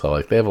long. So,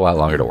 like, they have a lot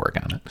longer to work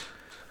on it.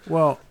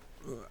 Well,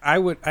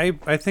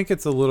 I think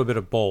it's a little bit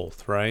of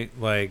both, right?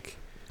 Like,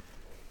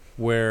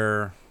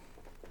 where,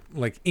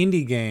 like,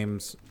 indie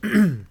games,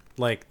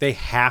 like, they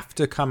have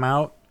to come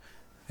out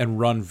and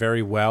run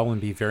very well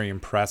and be very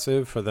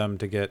impressive for them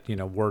to get,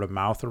 word of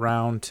mouth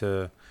around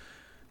to,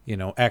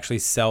 actually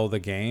sell the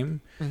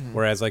game. Mm-hmm.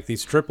 Whereas, like,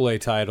 these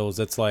AAA titles,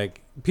 it's like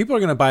people are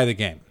going to buy the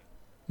game.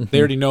 Mm-hmm. They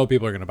already know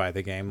people are going to buy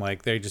the game.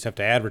 Like, they just have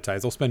to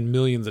advertise. They'll spend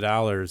millions of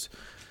dollars,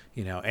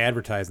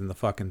 advertising the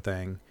fucking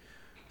thing.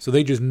 So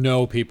they just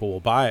know people will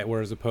buy it.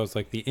 Whereas opposed,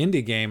 like, the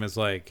indie game is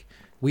like,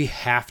 we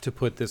have to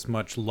put this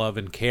much love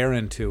and care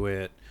into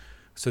it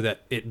so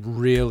that it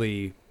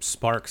really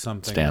sparks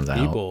something Stands with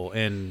people out.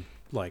 And,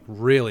 like,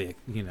 really,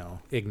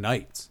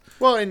 ignites.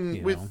 Well,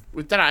 and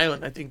with Dead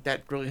Island, I think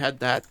that really had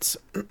that,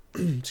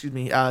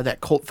 that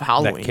cult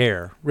following. That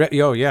care.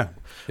 Oh, yeah.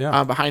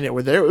 Behind it,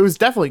 where it was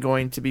definitely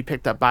going to be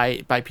picked up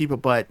by people,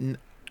 but,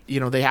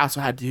 they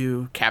also had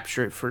to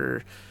capture it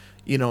for,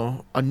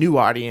 a new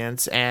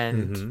audience.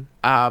 And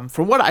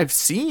from what I've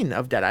seen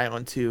of Dead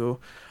Island 2,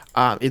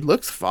 it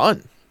looks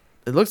fun.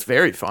 It looks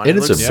very fun. It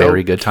is a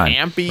very good time.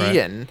 Campy, right.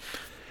 And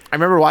I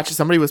remember watching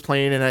somebody was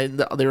playing,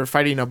 and they were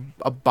fighting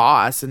a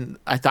boss, and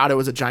I thought it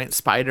was a giant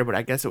spider, but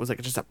I guess it was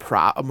like just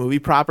a movie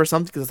prop or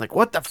something. Because it's like,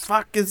 what the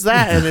fuck is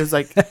that? And it was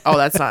like, oh,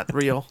 that's not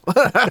real.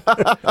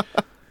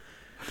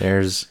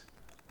 There's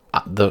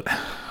how do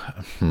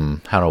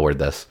I word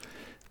this?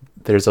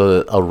 There's a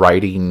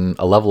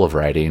level of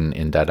writing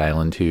in Dead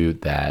Island 2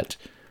 that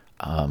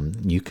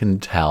you can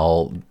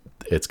tell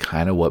it's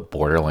kind of what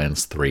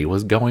Borderlands 3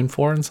 was going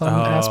for in some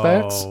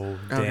aspects. Oh,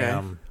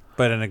 damn. Okay.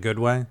 But in a good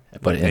way?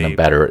 But in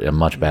a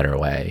much better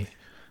way.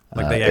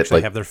 Like they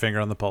actually have their finger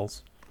on the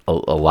pulse? A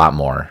lot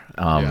more.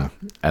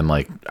 And,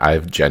 like,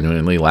 I've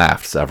genuinely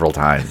laughed several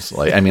times.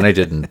 Like, I mean, I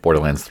did in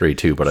Borderlands 3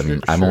 too, but I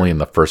mean, I'm only in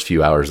the first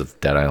few hours of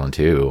Dead Island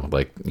 2.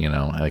 Like,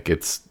 like,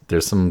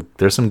 there's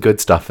some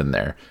good stuff in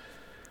there.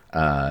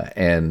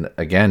 And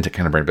again, to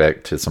kind of bring it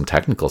back to some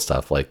technical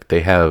stuff, like, they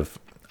have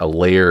a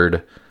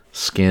layered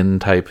skin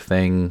type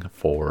thing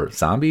for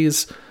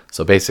zombies.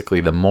 So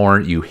basically, the more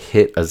you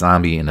hit a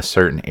zombie in a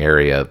certain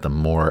area, the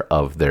more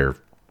of their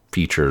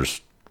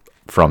features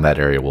from that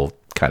area will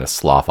kind of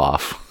slough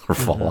off or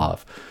fall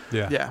off.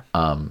 Yeah. Yeah.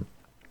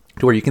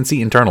 to where you can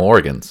see internal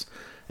organs.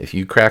 If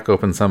you crack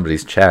open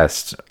somebody's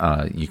chest,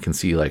 you can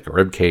see like a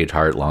rib cage,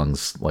 heart,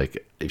 lungs.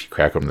 Like if you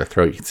crack open their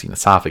throat, you can see an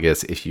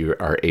esophagus. If you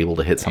are able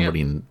to hit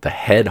somebody in the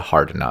head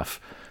hard enough,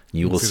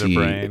 you will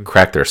see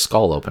crack their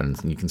skull open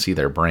and you can see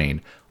their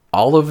brain.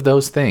 All of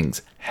those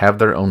things have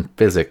their own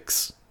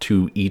physics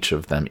to each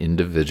of them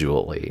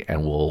individually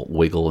and will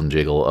wiggle and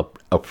jiggle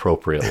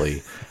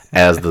appropriately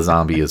as the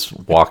zombie is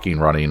walking,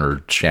 running,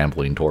 or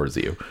shambling towards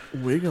you.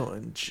 Wiggle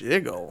and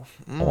jiggle.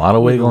 A lot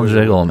of wiggle and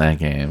jiggle in that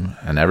game,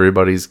 and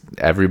everybody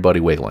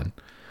wiggling.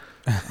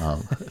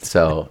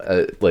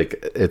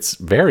 Like it's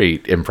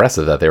very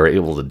impressive that they were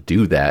able to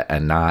do that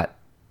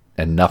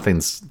and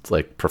nothing's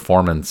like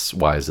performance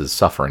wise is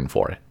suffering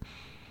for it.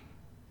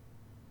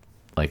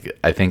 Like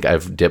I think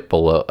I've dipped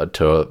below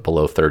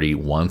 30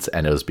 once,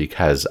 and it was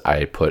because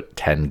I put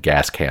 10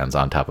 gas cans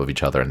on top of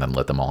each other and then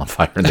lit them all on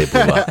fire and they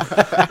blew up.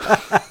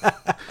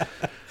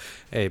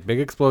 Hey, big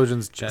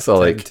explosions tend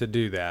to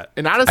do that.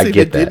 And honestly, if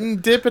it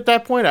didn't dip at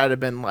that point, I'd have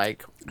been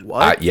like,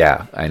 "What?"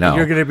 Yeah, I know.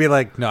 You're gonna be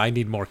like, "No, I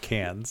need more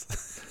cans."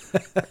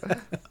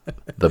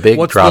 The big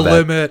What's drawback. the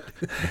limit?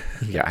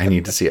 Yeah, I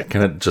need to see it.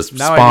 Can it just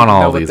now spawn I need to know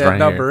all what these that right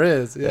number here?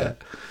 is? Yeah.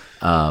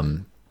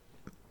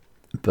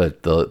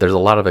 But there's a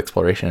lot of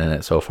exploration in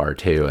it so far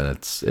too, and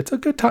it's a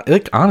good time.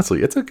 Like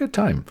honestly, it's a good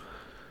time.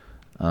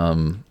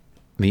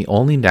 The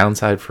only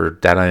downside for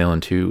Dead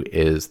Island 2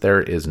 is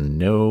there is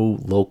no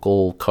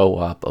local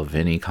co-op of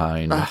any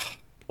kind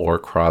or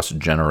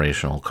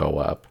cross-generational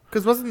co-op.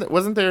 Because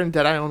wasn't there in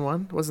Dead Island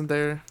 1? Wasn't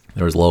there?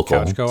 There was local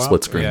Couch co-op?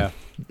 split screen. Yeah.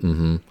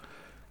 Mm-hmm.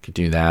 Could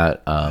do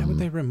that. Why would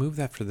they remove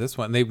that for this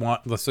one?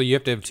 So you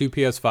have to have 2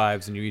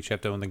 PS5s and you each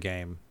have to own the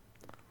game.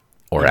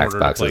 Or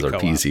Xboxes or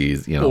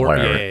PCs,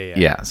 whatever.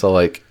 Yeah. So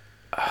like,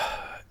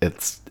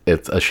 it's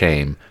a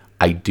shame.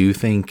 I do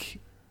think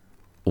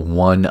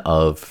one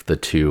of the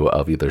two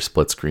of either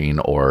split screen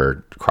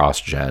or cross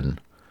gen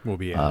will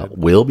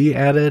be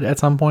added at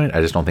some point.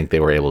 I just don't think they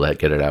were able to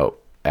get it out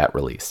at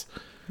release.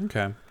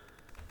 Okay.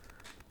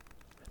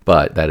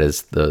 But that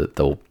is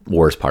the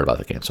worst part about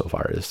the game so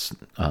far is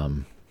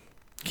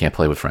can't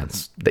play with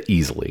friends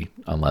easily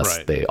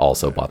unless they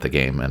also bought the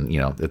game, and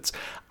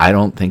I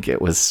don't think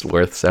it was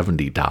worth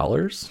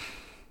 $70.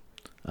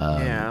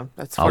 Yeah,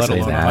 that's I'll say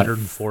that.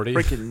 $140.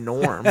 Freaking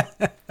norm.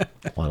 Let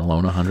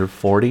alone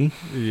 $140.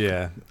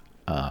 Yeah.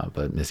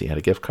 But Missy had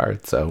a gift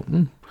card, so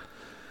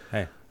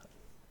hey.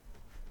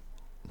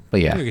 But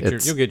yeah,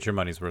 you'll get your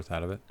money's worth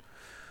out of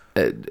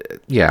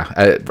it. Yeah.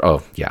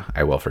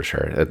 I will for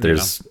sure.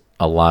 There's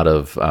a lot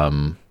of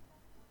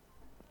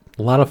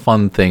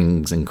fun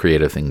things and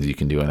creative things you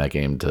can do in that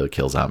game to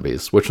kill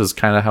zombies, which was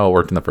kind of how it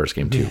worked in the first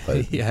game too.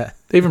 But yeah,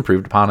 they've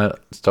improved upon it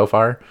so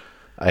far.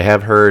 I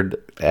have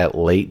heard at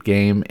late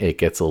game it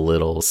gets a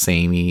little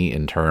samey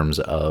in terms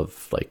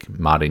of like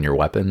modding your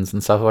weapons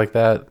and stuff like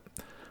that.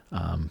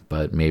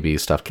 But maybe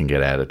stuff can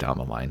get added down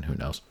the line. Who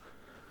knows?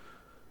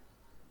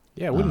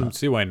 Yeah, I wouldn't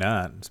see why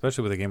not,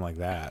 especially with a game like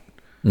that.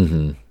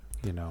 Mm-hmm.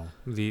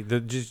 The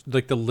just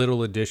like the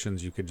little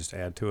additions you could just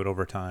add to it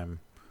over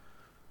time.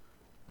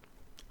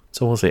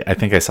 So we'll see. I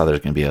think I saw there's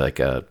going to be like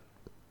a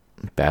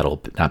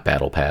not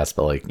battle pass,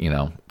 but like,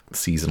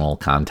 seasonal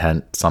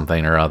content,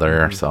 something or other.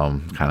 Mm-hmm. So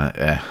I'm kind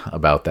of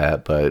about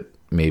that, but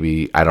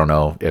maybe, I don't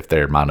know if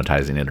they're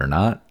monetizing it or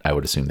not. I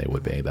would assume they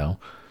would be though.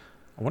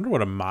 I wonder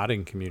what a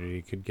modding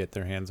community could get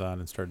their hands on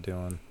and start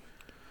doing.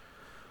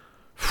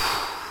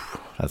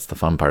 That's the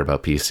fun part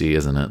about PC,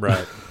 isn't it?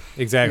 Right.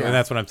 Exactly. Yeah. And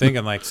that's what I'm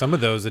thinking. Like some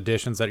of those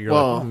additions that you're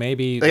like,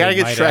 maybe they gotta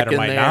get might Shrek add or in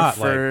might there not.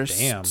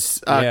 first.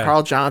 Like, damn.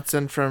 Carl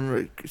Johnson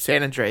from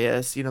San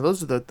Andreas.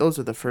 Those are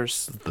the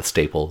first. The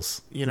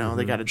staples. They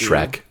got to do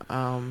Shrek.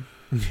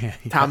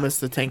 Thomas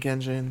the Tank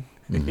Engine.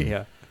 Mm-hmm.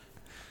 Yeah.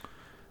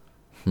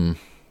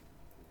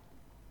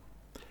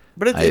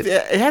 But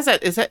it has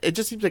that. It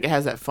just seems like it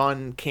has that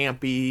fun,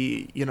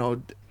 campy.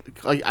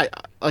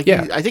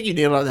 I think you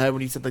nailed it on the head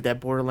when you said like that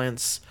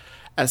Borderlands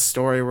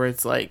story where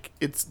it's like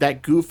it's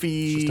that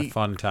goofy, just a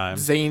fun time,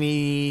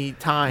 zany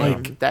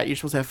time that you're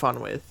supposed to have fun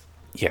with.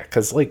 Yeah,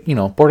 because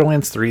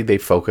Borderlands 3, they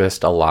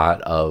focused a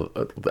lot of.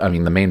 The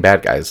main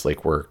bad guys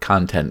were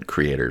content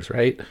creators,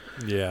 right?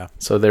 Yeah.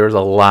 So there was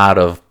a lot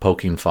of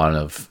poking fun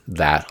of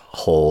that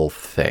whole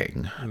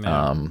thing,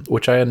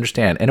 which I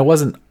understand, and it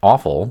wasn't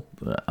awful.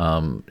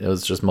 It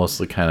was just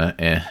mostly kind of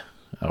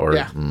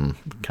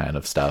kind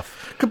of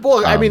stuff.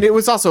 Well, it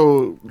was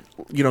also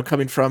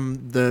coming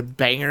from the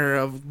banger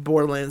of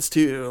Borderlands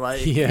 2.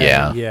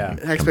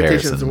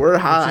 Expectations were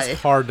high. It's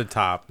hard to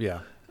top. Yeah.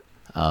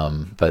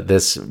 But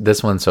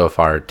this one so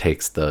far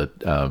takes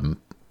the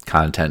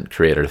content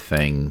creator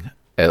thing.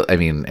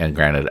 And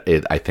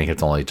granted, I think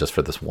it's only just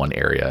for this one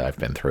area I've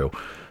been through.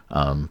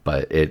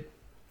 But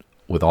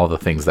with all the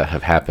things that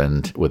have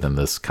happened within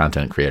this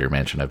content creator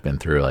mansion I've been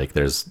through,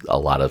 there's a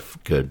lot of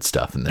good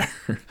stuff in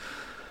there.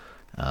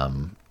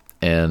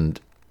 And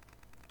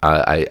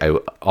I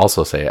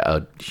also say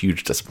a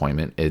huge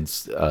disappointment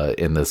is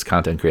in this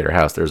content creator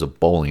house, there's a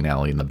bowling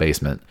alley in the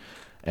basement.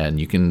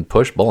 And you can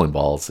push bowling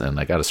balls, and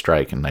I got a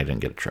strike, and I didn't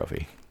get a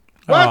trophy.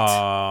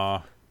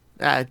 What?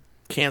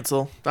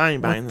 Cancel. I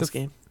ain't buying this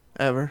game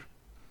ever.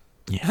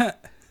 Yeah.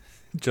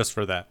 Just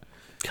for that.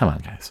 Come on,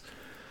 guys.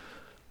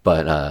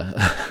 But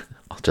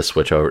I'll just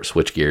switch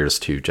gears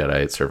to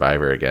Jedi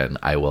Survivor again.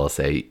 I will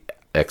say,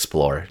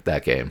 explore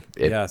that game.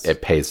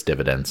 It pays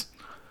dividends.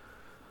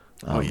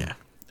 Yeah,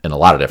 in a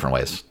lot of different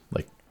ways.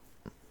 Like,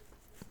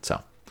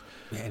 so.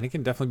 Yeah, and it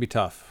can definitely be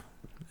tough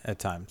at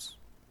times.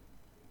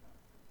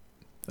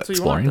 So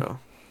Exploring. you want,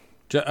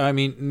 though. I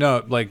mean,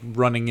 no, like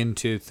running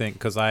into things,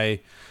 because I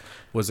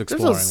was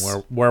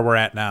exploring where we're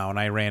at now, and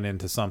I ran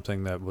into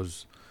something that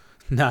was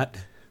not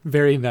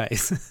very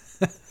nice.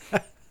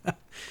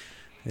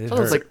 It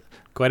hurt like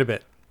quite a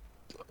bit.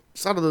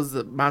 Some of those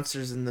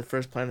monsters in the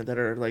first planet that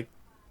are like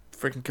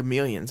freaking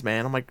chameleons,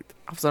 man. I'm like,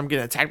 all of a sudden I'm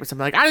getting attacked by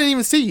something. Like, I didn't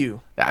even see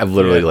you. I've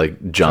literally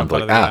like jumped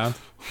out like of the ground.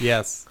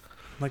 Yes.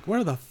 Like,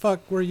 where the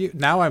fuck were you?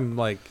 Now I'm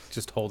like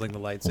just holding the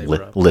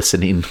lightsaber up.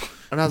 Listening.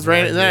 And I was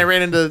and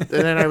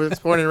then I was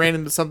exploring and ran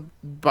into some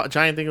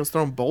giant thing that was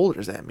throwing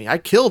boulders at me. I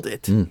killed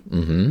it,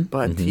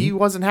 but he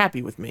wasn't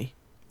happy with me.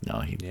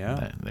 No,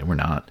 they were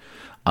not.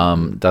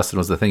 Dustin,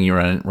 was the thing you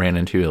ran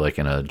into like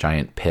in a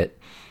giant pit?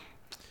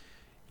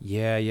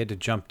 Yeah, you had to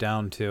jump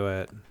down to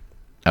it.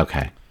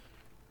 Okay.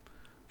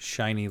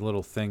 Shiny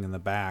little thing in the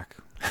back.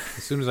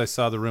 As soon as I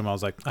saw the room, I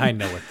was like, I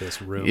know what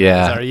this room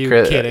Yeah, is. Are you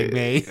kidding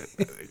me?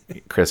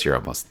 Chris,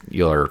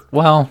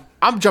 well.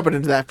 I'm jumping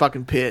into that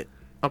fucking pit.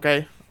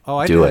 Okay. Oh,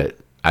 I do did. it.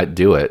 I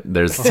do it.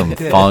 There's some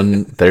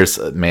fun. There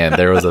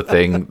was a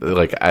thing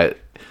like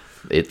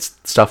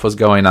stuff was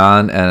going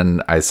on,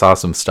 and I saw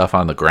some stuff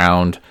on the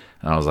ground,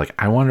 and I was like,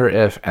 I wonder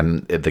if,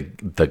 and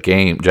the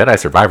game Jedi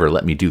Survivor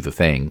let me do the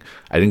thing.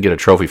 I didn't get a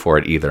trophy for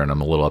it either, and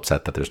I'm a little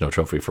upset that there's no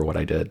trophy for what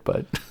I did,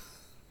 but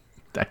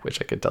I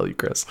wish I could tell you,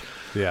 Chris.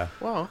 Yeah.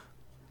 Well,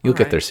 you'll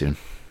get there soon.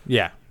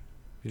 Yeah.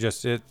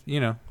 You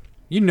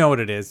know what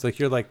it is. Like,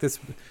 you're like, that's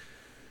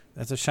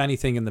a shiny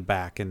thing in the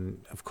back,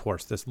 and of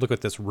course, look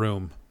at this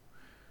room.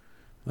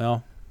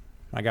 Well,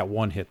 I got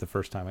one hit the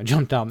first time I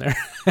jumped down there.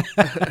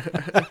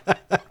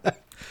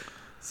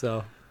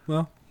 So,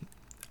 well,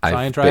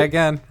 try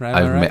again.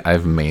 Right?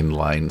 I've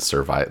mainlined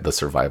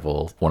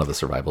one of the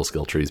survival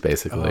skill trees,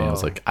 basically. I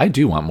was like, I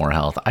do want more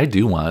health. I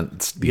do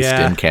want these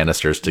stim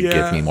canisters to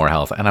give me more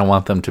health, and I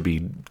want them to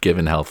be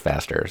given health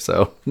faster.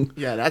 So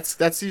yeah,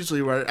 that's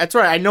usually where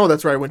I know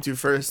that's where I went to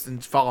first in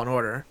Fallen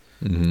Order.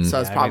 Mm-hmm. So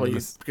it's probably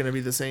going to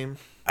be the same.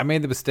 I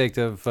made the mistake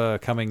of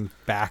coming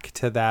back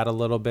to that a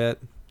little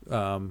bit.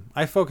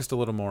 I focused a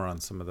little more on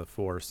some of the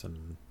Force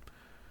and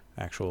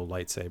actual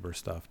lightsaber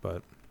stuff,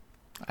 but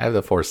I have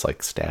the Force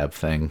like stab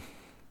thing.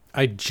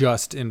 I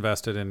just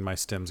invested in my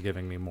stims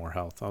giving me more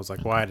health. I was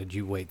like, why did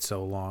you wait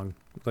so long?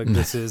 Like,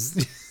 this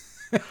is...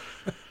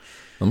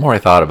 The more I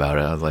thought about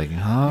it, I was like,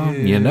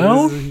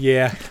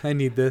 yeah, I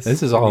need this.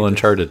 This is all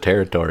uncharted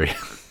territory.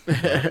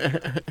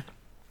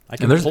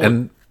 There's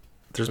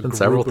been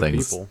several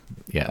things. People.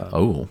 Yeah.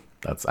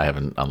 I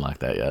haven't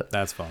unlocked that yet.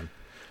 That's fun.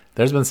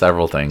 There's been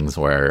several things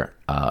where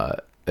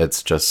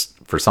it's just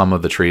for some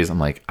of the trees. I'm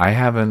like,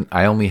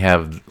 I only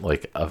have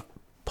like a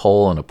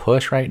pull and a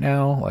push right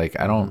now. Like,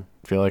 I don't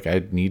feel like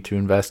I need to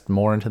invest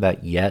more into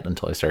that yet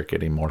until I start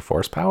getting more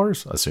force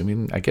powers.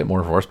 Assuming I get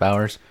more force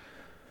powers.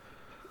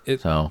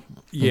 Yeah.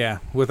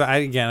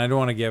 I don't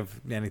want to give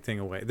anything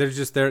away.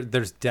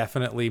 There's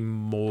definitely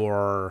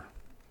more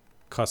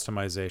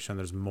customization.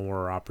 There's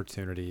more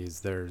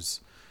opportunities.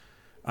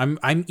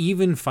 I'm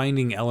even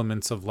finding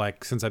elements of,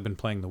 like, since I've been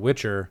playing The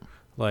Witcher,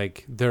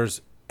 like,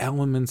 there's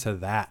elements of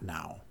that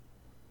now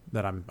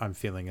that I'm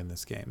feeling in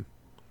this game.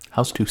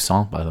 How's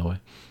Toussaint, by the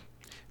way?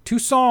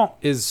 Toussaint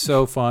is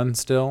so fun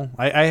still.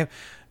 I've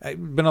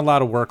been a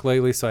lot of work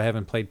lately, so I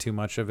haven't played too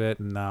much of it,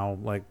 and now,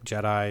 like,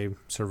 Jedi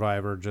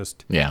Survivor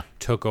just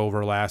took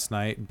over last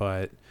night.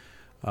 But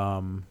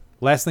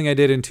last thing I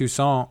did in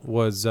Toussaint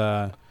was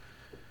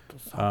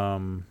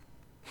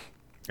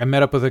I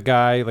met up with a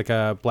guy, like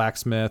a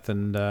blacksmith,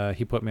 and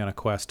he put me on a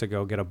quest to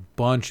go get a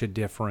bunch of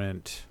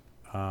different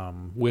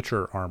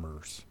Witcher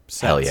armors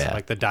sets, hell yeah,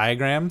 like the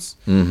diagrams.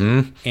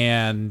 Mm-hmm.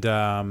 And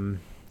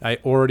I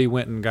already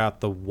went and got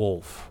the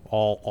wolf,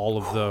 all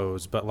of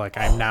those, but like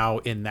I'm now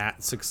in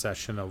that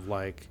succession of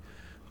like,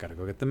 gotta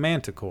go get the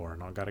manticore,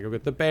 and I gotta go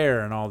get the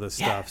bear, and all this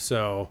stuff.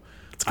 So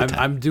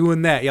I'm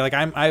doing that. Yeah, like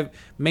I've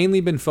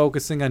mainly been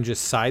focusing on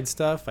just side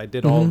stuff. I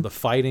did all the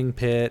fighting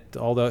pit,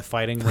 all the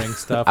fighting ring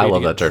stuff. I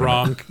love that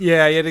tournament. Drunk.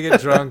 Yeah, you had to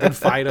get drunk and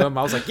fight them.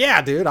 I was like,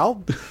 yeah, dude,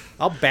 I'll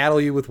battle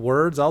you with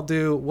words. I'll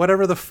do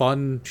whatever the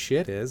fun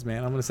shit is,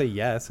 man. I'm gonna say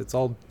yes. It's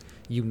all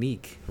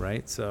unique,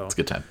 right? So it's a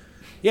good time.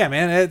 Yeah,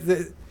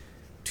 man.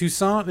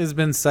 Toussaint has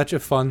been such a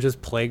fun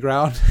just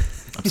playground.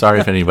 I'm sorry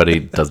if anybody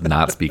does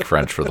not speak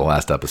French for the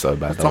last episode,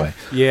 by the way.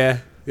 Yeah.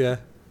 That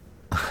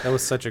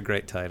was such a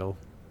great title.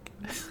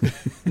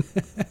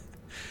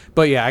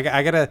 But yeah,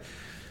 I gotta,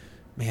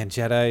 man,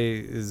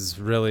 Jedi is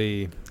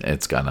really,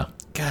 it's gonna,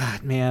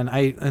 God, man,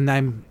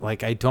 I'm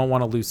like, I don't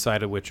want to lose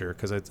sight of Witcher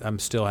because I'm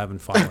still having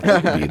fun with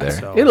it. It'll be there.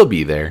 So, it'll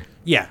be there.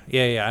 Yeah,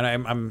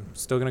 and I'm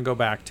still gonna go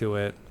back to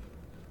it.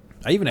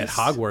 I even had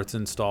Hogwarts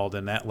installed,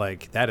 and that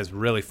has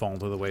really fallen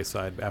to the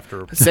wayside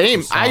after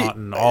Same. Croissant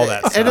and all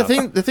that stuff.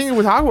 And the thing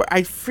with Hogwarts,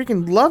 I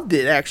freaking loved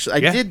it.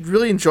 Actually, I did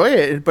really enjoy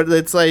it, but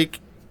it's like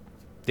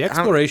the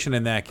exploration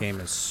in that game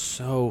is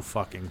so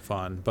fucking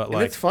fun. But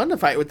it's fun to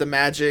fight with the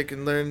magic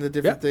and learn the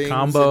different things,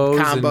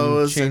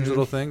 combos, and change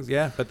little things.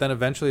 Yeah, but then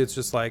eventually it's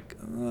just like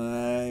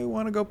I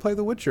want to go play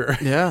The Witcher.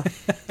 Yeah,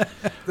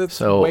 that's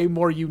way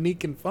more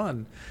unique and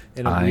fun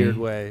in a weird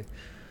way.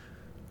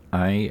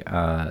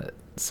 I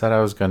said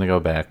I was going to go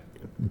back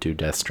and do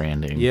Death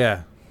Stranding.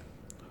 Yeah.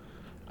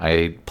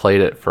 I played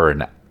it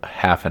for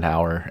half an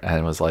hour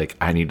and was like,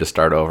 I need to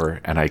start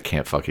over, and I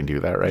can't fucking do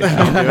that right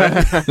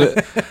now.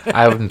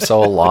 I'm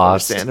so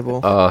lost.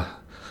 Understandable.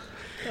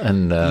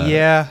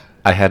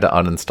 I had to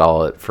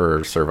uninstall it for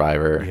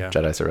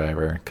Jedi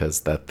Survivor, because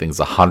that thing's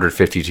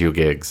 152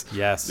 gigs.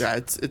 Yes. Yeah,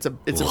 it's a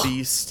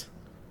beast.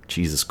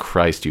 Jesus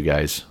Christ, you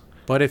guys.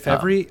 But if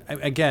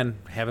again,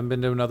 haven't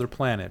been to another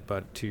planet,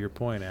 but to your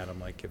point,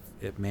 Adam, like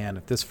if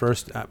this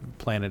first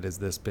planet is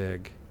this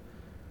big,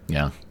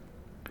 if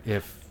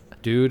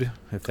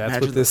that's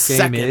what this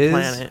game is,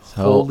 planet.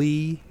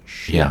 Holy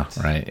shit! Yeah,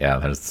 right. Yeah,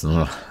 there's.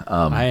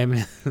 I am.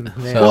 And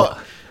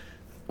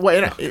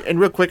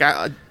real quick,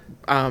 just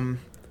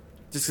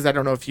because I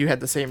don't know if you had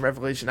the same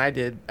revelation I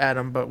did,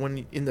 Adam, but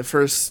when in the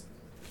first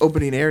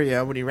opening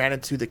area, when you ran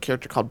into the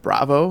character called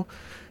Bravo,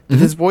 did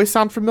his voice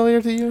sound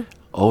familiar to you?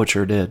 Oh, it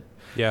sure did.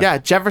 Yeah,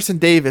 Jefferson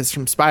Davis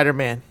from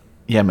Spider-Man.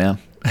 Yeah, man.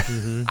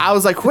 Mm-hmm. I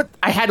was like, what?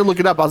 I had to look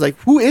it up. I was like,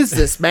 who is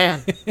this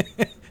man?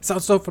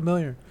 Sounds so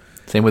familiar.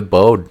 Same with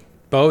Bode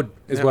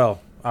as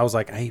well. I was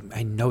like,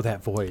 I know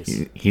that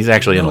voice. He's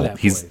actually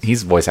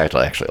he's voice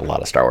acted actually a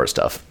lot of Star Wars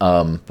stuff.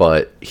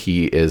 But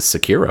he is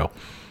Sekiro.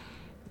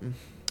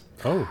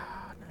 Oh,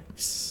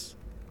 nice.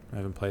 I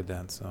haven't played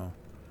that, so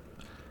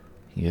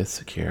he is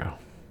Sekiro.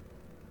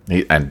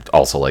 And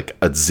also like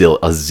a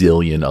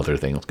zillion other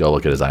things. Go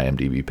look at his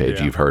IMDb page.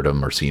 Yeah. You've heard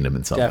him or seen him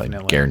in something.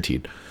 Definitely.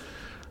 Guaranteed.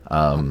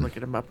 I'm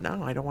looking him up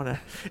now. I don't want to.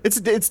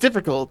 It's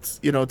difficult,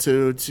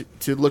 to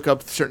look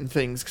up certain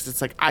things because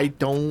it's like I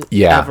don't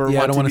ever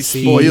want to be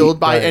spoiled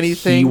by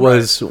anything. He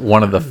was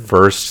one of the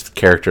first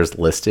characters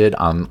listed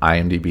on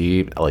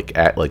IMDb,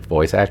 like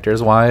voice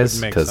actors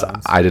wise, because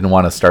I didn't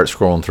want to start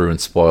scrolling through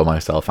and spoil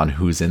myself on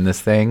who's in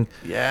this thing.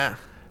 Yeah.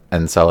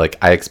 And so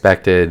I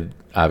expected.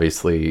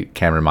 Obviously,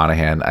 Cameron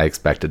Monaghan. I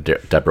expected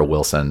Deborah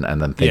Wilson, and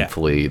then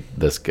thankfully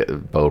this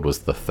Bode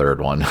was the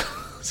third one.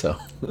 So,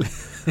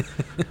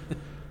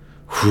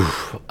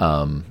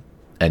 and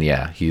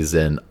yeah, he's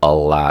in a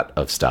lot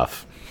of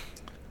stuff.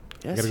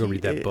 Yes, I gotta go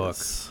read that book.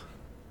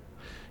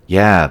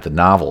 Yeah, the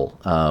novel.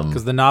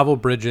 Because the novel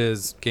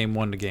bridges Game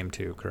 1 to Game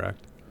 2, correct?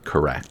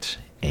 Correct,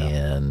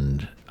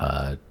 and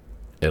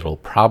it'll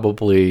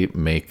probably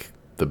make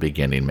the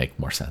beginning make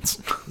more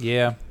sense.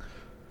 Yeah,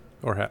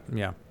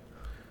 yeah.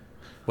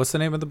 What's the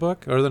name of the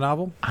book or the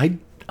novel?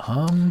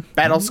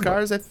 Battle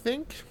Scars, I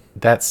think.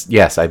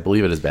 Yes, I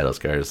believe it is Battle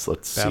Scars.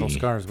 Let's see. Battle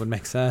Scars would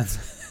make sense.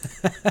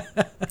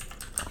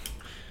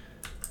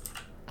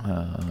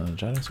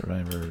 Jedi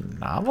Survivor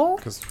novel?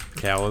 Because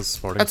Cal is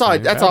sporting. That's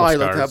all I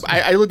looked up.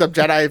 I looked up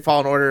Jedi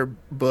Fallen Order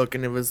book,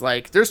 and it was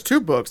like there's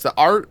two books. The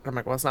art. I'm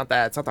like, well, it's not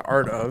that. It's not the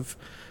art of.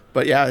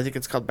 But yeah, I think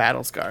it's called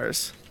Battle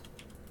Scars.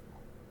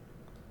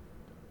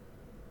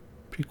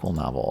 Prequel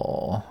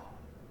novel.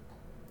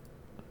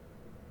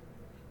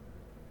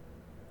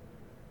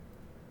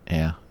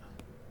 Yeah.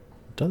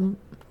 What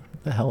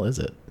the hell is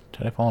it?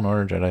 Jedi Fallen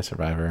Order, Jedi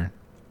Survivor.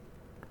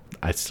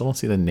 I still don't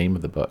see the name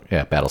of the book.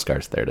 Yeah, Battle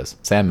Scars. There it is.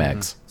 Sam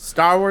Maggs.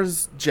 Star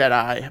Wars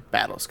Jedi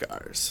Battle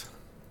Scars.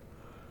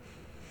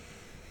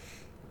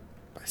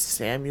 By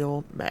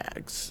Samuel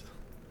Maggs.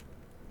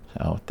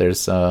 Oh,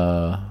 there's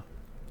a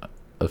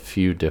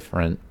few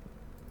different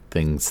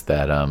things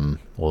that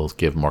will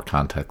give more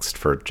context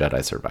for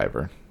Jedi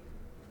Survivor.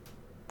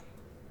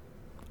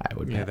 I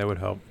would. Yeah, that would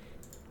help.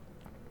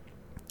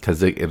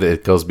 Because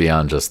it goes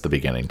beyond just the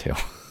beginning too.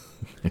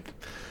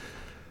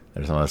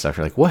 There's some other stuff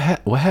you're like,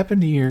 what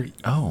happened to your?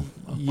 Oh,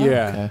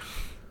 yeah. Okay.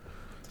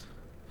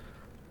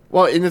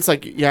 Well, and it's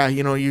like, yeah,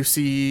 you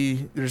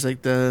see, there's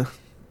like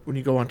when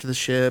you go onto the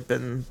ship,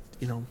 and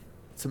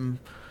some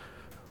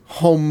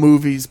home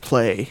movies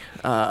play.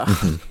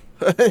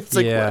 It's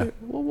like,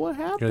 what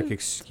happened? You're like,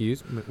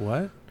 excuse me,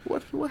 what?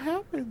 What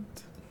happened?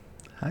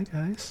 Hi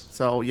guys.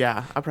 So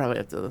yeah, I'll probably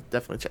have to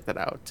definitely check that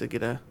out to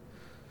get a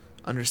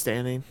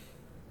understanding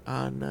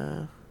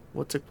on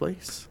what took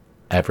place.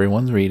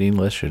 Everyone's reading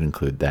list should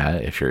include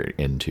that if you're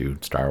into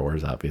Star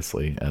Wars,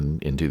 obviously,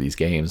 and into these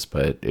games.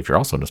 But if you're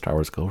also into Star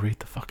Wars, go read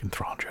the fucking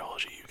Thrawn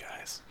trilogy, you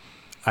guys.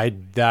 I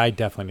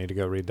definitely need to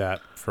go read that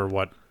for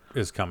what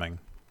is coming.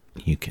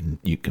 You can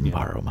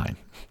borrow mine.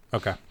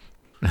 Okay.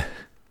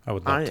 I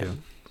would love to.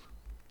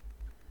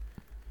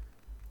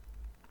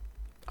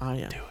 I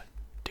am. Do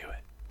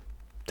it.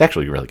 It's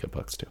actually really good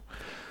books too.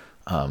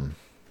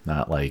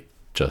 Not like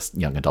just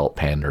young adult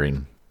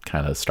pandering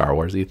kind of Star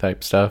Wars-y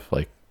type stuff.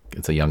 Like,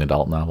 it's a young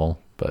adult novel,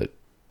 but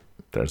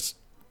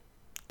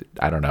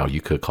I don't know, you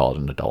could call it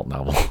an adult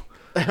novel.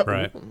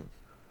 Right.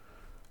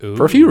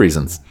 for a few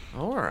reasons.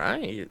 All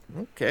right.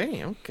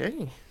 Okay.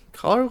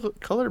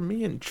 Color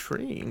me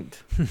intrigued.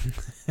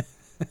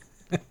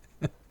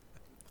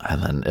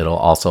 And then it'll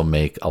also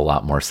make a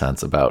lot more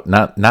sense about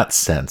not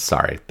sense.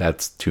 Sorry,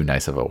 that's too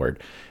nice of a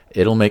word.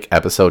 It'll make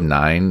episode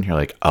 9. You're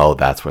like, oh,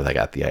 that's where they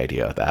got the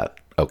idea of that.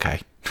 Okay.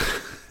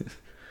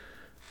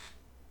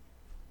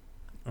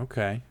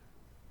 Okay.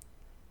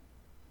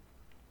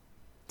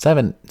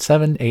 7,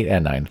 8,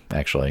 and 9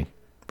 actually.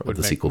 With Would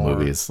the make sequel more.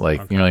 movies, like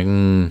Okay. you're like,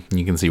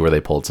 you can see where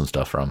they pulled some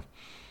stuff from,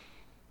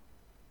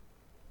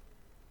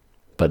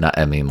 but not.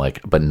 I mean, like,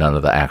 but none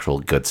of the actual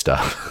good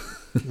stuff.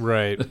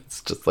 Right.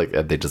 It's just like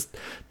they just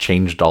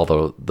changed all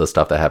the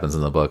stuff that happens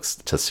in the books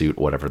to suit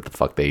whatever the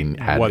fuck they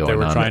had What going they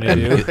were on, trying to and,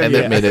 do. and Yeah.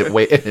 it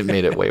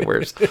made it way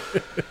worse.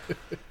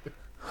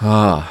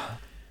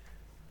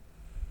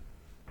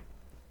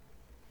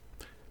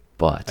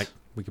 But Like,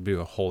 we could do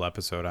a whole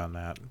episode on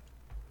that.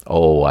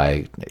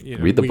 read the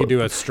we book. could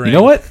do a string. You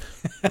know what?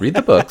 Read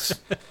the books.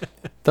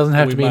 Doesn't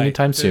have We to be might.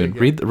 anytime There you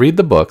soon. go. Read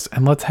the books,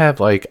 and let's have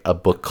like a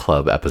book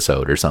club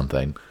episode or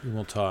something.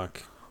 We'll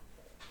talk.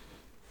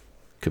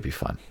 Could be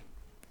fun.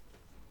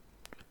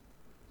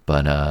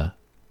 But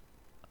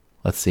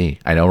let's see.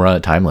 I know we're on a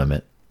time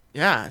limit.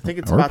 Yeah, I think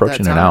it's We're about that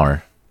approaching time. an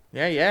hour.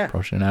 Yeah.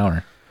 Approaching an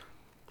hour.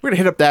 We're gonna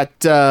hit up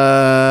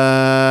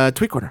that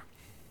tweet corner.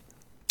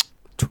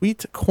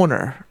 Tweet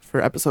corner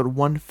for episode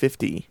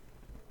 150.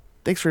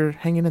 Thanks for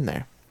hanging in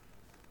there.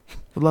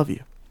 We love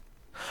you.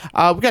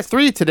 We got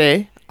 3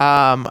 today.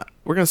 We're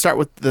gonna start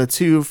with the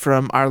 2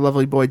 from our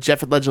lovely boy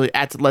Jeff Allegedly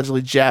at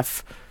Allegedly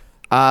Jeff.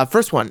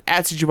 First one,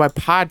 at CGY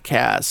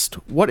Podcast.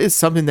 What is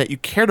something that you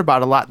cared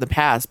about a lot in the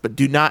past but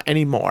do not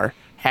anymore?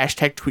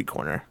 Hashtag tweet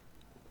corner.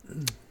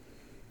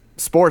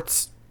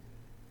 Sports.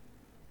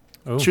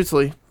 Oh,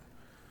 Truthfully.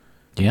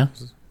 Yeah.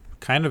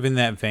 kind of in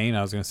that vein,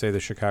 I was going to say the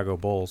Chicago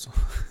Bulls.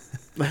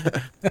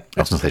 I was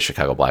going to say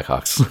Chicago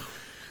Blackhawks.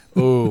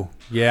 Oh,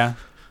 yeah.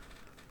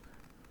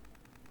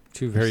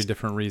 2 very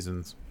different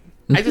reasons.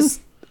 I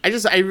just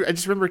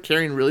remember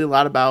caring really a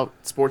lot about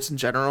sports in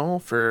general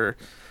for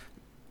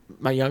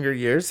my younger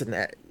years, and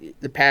that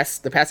the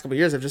past couple of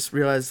years, I've just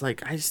realized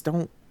like I just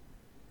don't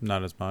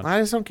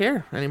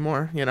care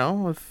anymore. You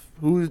know, if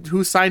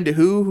who's signed to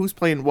who's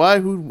playing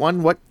what, who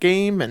won what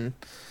game, and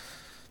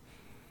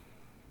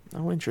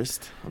no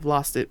interest. I've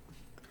lost it.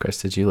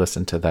 Chris, did you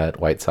listen to that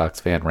White Sox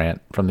fan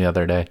rant from the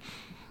other day?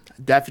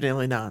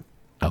 Definitely not.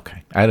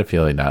 Okay. I had a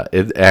feeling not.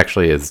 It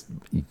actually is.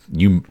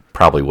 You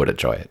probably would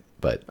enjoy it,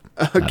 but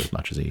not as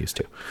much as you used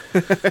to.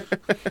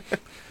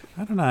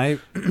 I don't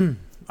know.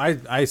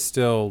 I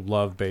still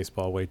love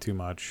baseball way too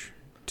much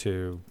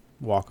to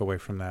walk away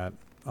from that.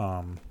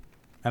 And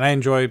I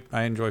enjoy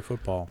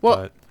football. Well,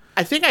 but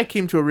I think I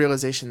came to a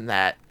realization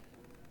that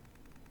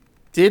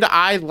did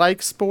I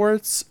like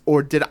sports,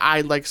 or did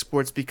I like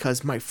sports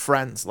because my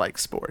friends like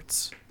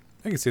sports?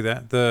 I can see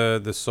that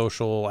the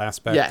social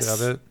aspect Yes.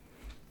 of it.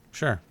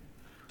 Sure.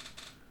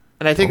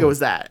 And I think it was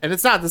that. And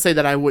it's not to say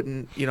that I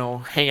wouldn't,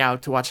 hang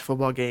out to watch a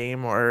football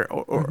game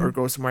or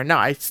go somewhere. No,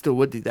 I still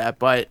would do that.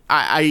 But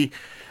I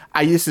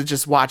used to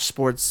just watch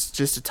sports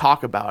just to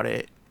talk about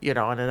it, and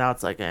then now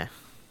it's like, eh.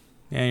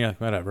 Yeah, you're like,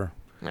 whatever.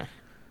 Meh.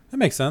 That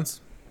makes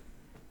sense.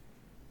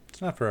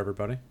 It's not for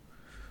everybody.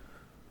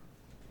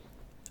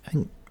 I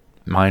think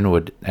mine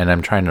would, and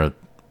I'm trying to,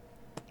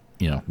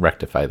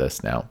 rectify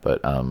this now,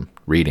 but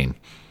reading,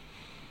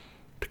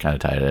 to kind of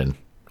tie it in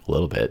a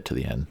little bit to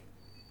the end.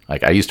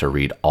 Like, I used to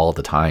read all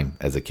the time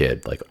as a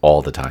kid, like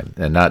all the time,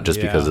 and not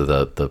just because of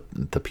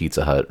the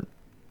Pizza Hut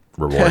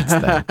rewards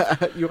thing.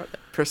 You want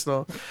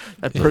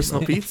that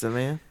personal pizza,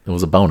 man. It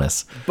was a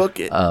bonus. Book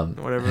it.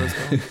 Whatever it's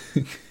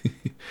called.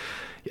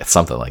 Yeah,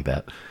 something like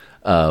that.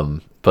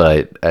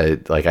 But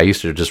I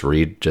used to just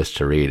read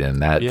to read,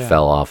 and that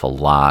fell off a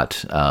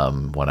lot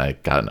when I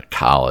got into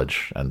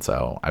college. And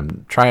so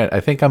I'm trying. I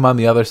think I'm on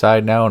the other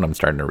side now, and I'm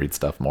starting to read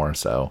stuff more.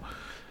 So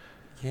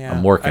Yeah,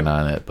 I'm working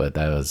on it, but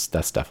that's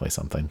definitely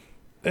something.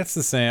 That's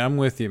the same. I'm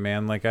with you,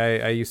 man. Like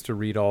I used to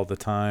read all the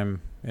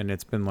time, and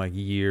it's been like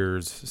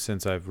years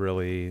since I've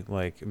really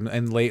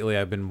and lately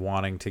I've been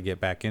wanting to get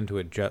back into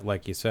it.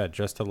 Like you said,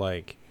 just to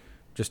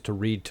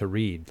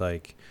read,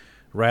 like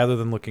rather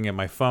than looking at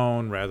my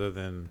phone, rather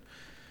than,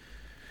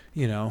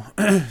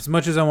 as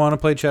much as I want to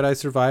play Jedi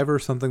Survivor or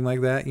something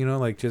like that,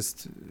 like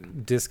just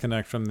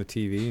disconnect from the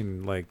TV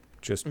and like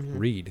just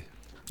read.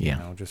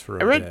 Yeah. Just for a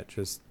bit.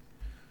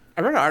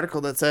 I read an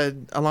article that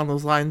said along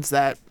those lines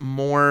that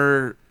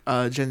more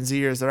Gen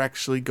Zers are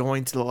actually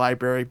going to the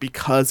library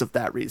because of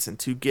that reason,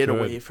 to get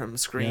away from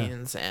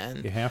screens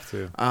and You have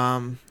to.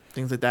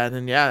 things like that.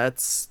 And yeah,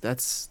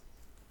 that's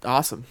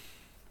awesome.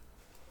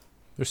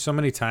 There's so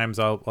many times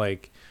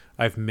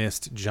I've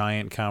missed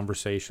giant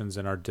conversations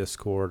in our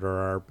Discord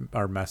or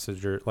our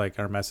messenger, like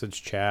our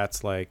message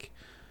chats,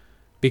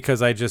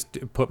 because I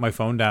just put my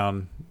phone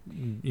down,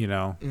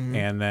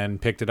 and then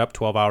picked it up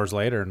 12 hours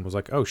later and was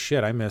like, oh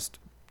shit, I missed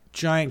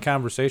giant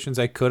conversations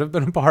I could have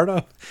been a part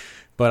of.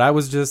 But I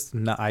was just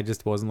I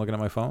just wasn't looking at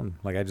my phone.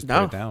 Like I just put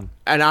No. it down.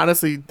 And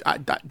honestly, I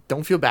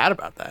don't feel bad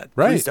about that.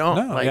 Right? Please don't.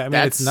 No, Like, I mean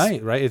that's it's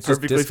night, right? It's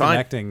just perfectly fine.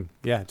 disconnecting.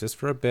 Yeah, just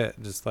for a bit.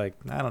 Just like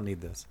I don't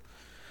need this.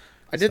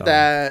 I did So-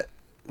 that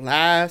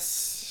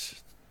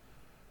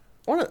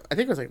I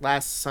think it was like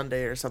last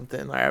Sunday or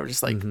something. Like, I was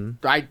just like,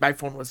 Mhm. my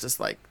phone was just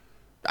like,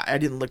 I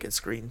didn't look at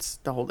screens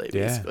the whole day,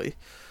 Yeah. basically.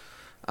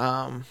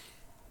 And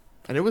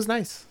it was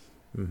nice.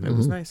 Mhm. It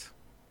was nice.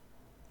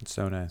 It's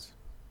so nice.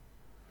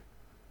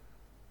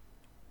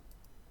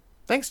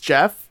 Thanks,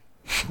 Jeff.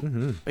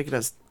 Mm-hmm. Making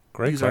us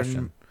Great use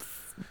question. our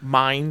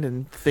mind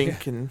and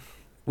think and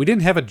We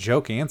didn't have a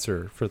joke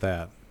answer for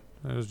that.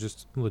 It was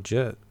just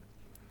legit.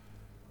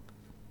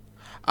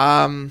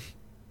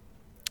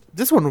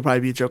 this one will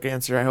probably be a joke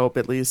answer, I hope,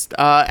 at least.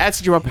 At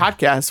CG1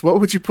 Podcast, what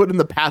would you put in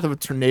the path of a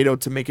tornado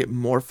to make it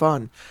more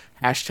fun?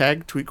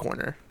 Hashtag Tweet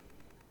Corner.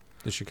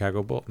 The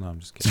Chicago Bull. No, I'm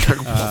just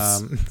kidding.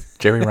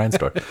 Jerry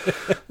Reinsdorf.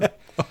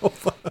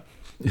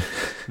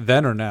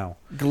 Then or now?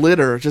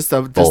 Glitter, just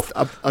a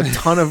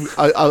ton of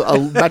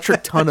a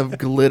metric ton of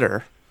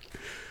glitter.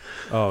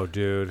 Oh,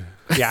 dude.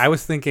 Yeah, I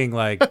was thinking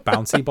like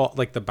bouncy ball,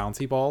 like the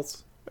bouncy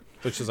balls,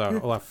 which is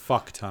a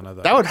fuck ton of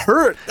them. That would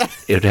hurt.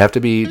 It would have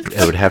to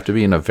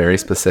be in a very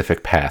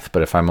specific path,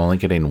 but if I'm only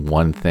getting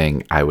one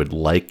thing, I would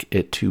like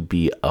it to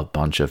be a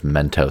bunch of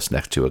Mentos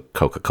next to a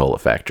Coca-Cola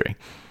factory.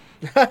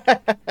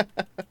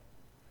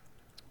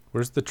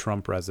 Where's the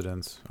Trump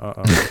residence?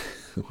 Uh-oh.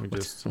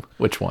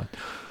 Which one?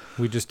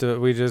 We just I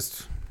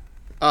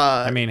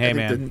mean, hey, I think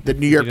man. the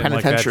New York You didn't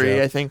like that Penitentiary,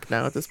 joke. I think,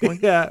 now at this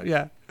point.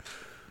 yeah.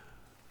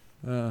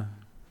 Can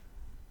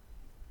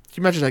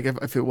you imagine like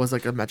if it was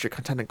like a metric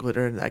ton of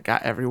glitter and that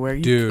got everywhere?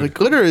 Dude, like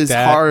glitter is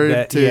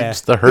hard to. yeah.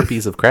 It's the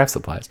herpes of craft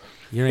supplies.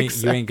 You ain't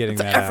getting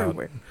It's that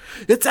everywhere.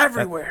 out. It's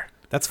everywhere.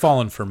 That's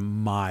fallen for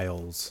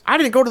miles. I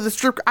didn't go to the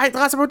strip. Last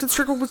time I went to the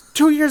strip club was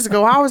 2 years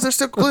ago. How is there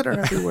still glitter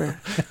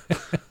everywhere?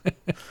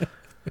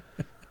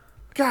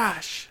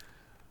 Gosh.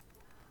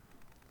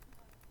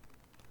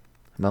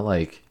 Not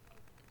like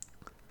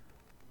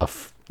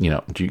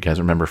do you guys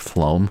remember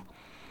Floam?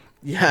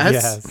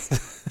 Yes.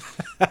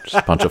 Just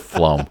a bunch of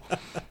Floam.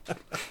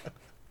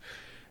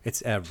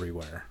 It's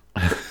everywhere.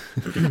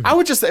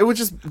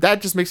 That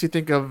just makes me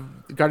think of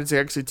Guardians of the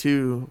Galaxy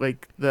 2,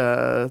 like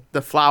the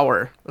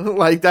flower.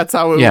 Like that's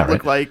how it would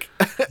look like.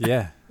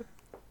 Yeah.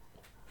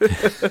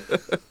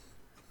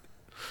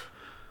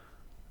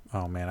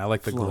 Oh man, I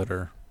like the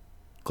glitter.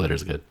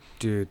 Glitter's good.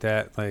 Dude,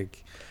 that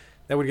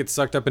would get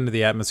sucked up into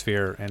the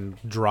atmosphere and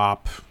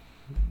drop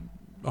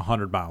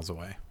 100 miles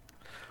away.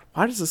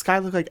 Why does the sky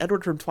look like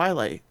Edward from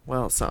Twilight?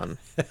 Well, son.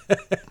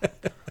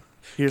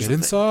 Here's Get the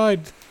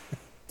inside. thing.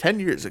 10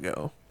 years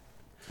ago.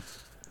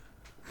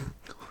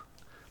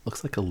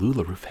 Looks like a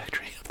LuLaRoe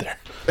factory up there.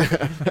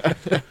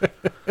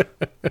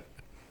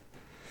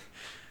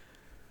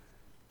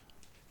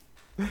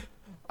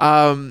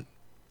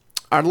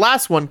 Our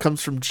last one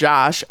comes from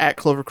Josh at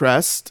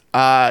Clovercrest.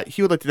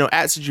 He would like to know,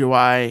 at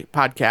CGY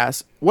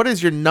Podcast, what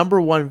is your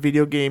number one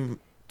video game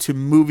to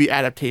movie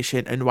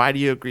adaptation, and why do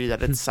you agree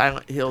that it's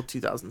Silent Hill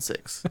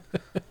 2006?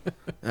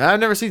 I've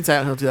never seen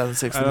Silent Hill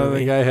 2006. I don't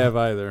think I have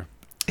either.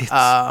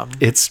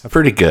 It's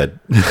pretty good.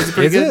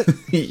 Is it?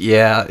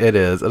 Yeah, it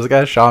is. It's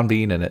got Sean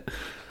Bean in it.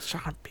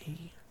 Sean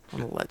P.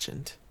 What a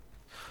legend.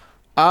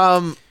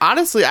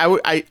 Honestly,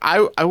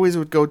 I always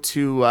would go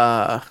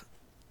to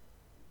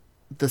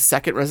the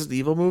second Resident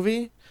Evil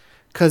movie,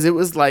 because it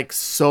was like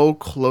so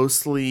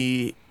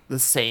closely the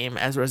same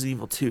as Resident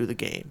Evil 2, the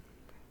game.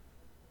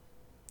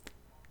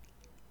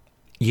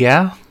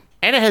 Yeah.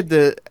 And it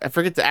had I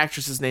forget the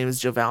actress's name is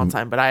Jill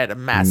Valentine, but I had a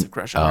massive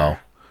crush on her.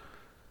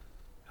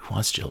 Who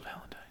was Jill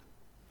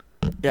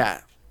Valentine?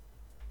 Yeah.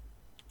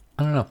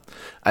 I don't know.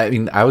 I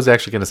mean, I was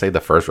actually going to say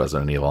the first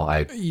Resident Evil.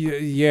 I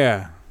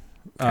Yeah.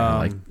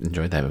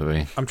 enjoyed that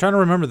movie. I'm trying to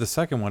remember the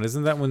second one.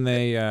 Isn't that when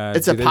they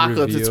It's do they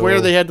Apocalypse. It's reveal-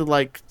 where they had to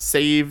like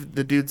save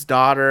the dude's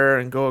daughter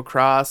and go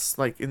across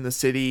like in the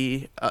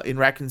city, in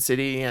Raccoon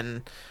City,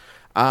 and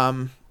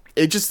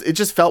it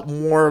just felt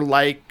more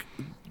like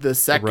the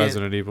second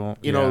Resident Evil,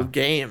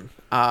 game.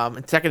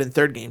 And second and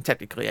third game,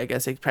 technically, I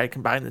guess they probably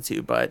combined the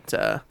two, but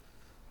I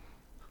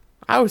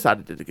always thought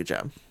it did a good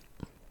job.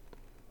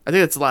 I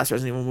think that's the last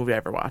Resident Evil movie I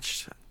ever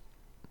watched.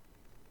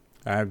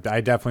 I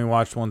definitely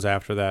watched ones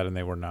after that, and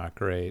they were not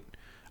great.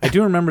 I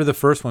do remember the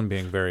first one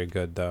being very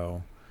good,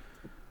 though.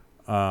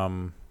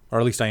 Or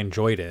at least I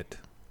enjoyed it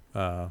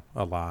a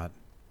lot.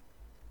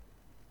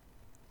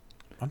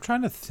 I'm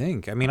trying to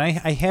think. I mean, I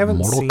haven't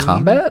Mortal seen...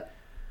 Kombat?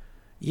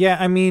 Yeah,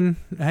 I mean,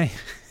 I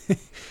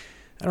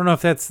don't know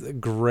if that's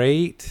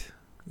great.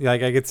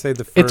 Like, I could say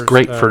the first... It's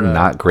great for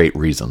not great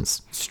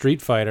reasons.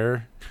 Street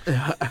Fighter.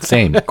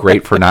 Same.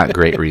 Great for not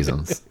great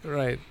reasons.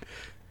 Right.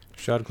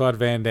 Jean-Claude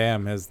Van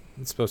Damme is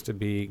supposed to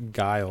be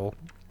Guile.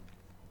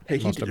 Hey,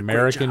 he Most did a great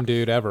American job.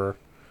 dude ever.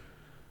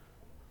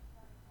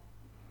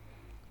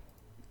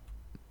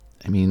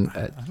 I mean,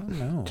 I don't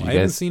know. do you I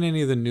haven't guys- seen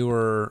any of the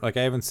newer... Like,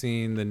 I haven't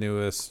seen the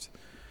newest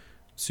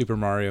Super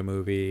Mario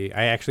movie.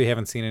 I actually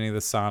haven't seen any of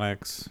the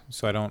Sonics,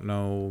 so I don't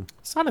know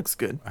Sonic's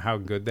good. how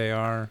good they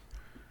are.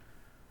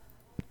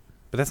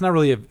 But that's not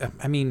really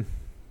I mean,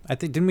 I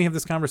think didn't we have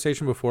this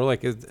conversation before?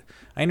 Like,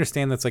 I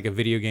understand that's like a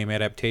video game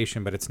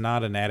adaptation, but it's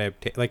not an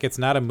adaptation. Like, it's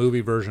not a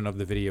movie version of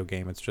the video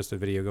game. It's just a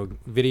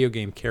video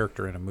game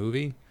character in a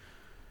movie,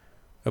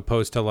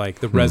 opposed to like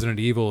the Resident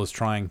Evil is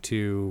trying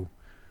to.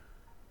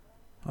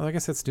 Well, I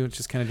guess it's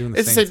just kind of doing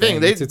the same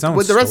thing. It's its own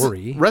with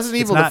story.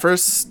 Resident Evil,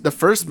 the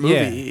first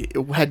movie,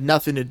 it had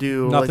nothing to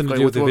do with the what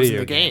was in video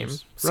the game.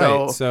 games.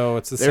 So, right. So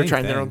it's the they're same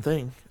trying thing. their own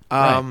thing.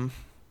 Right.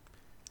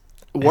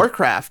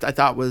 Warcraft, I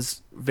thought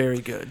was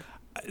very good.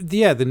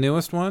 Yeah, the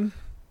newest one.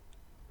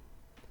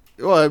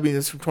 Well, I mean,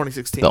 it's from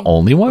 2016. The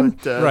only one?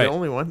 But, Right. The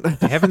only one.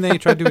 Haven't they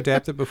tried to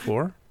adapt it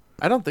before?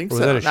 I don't think Or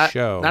so. was that a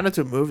show? Not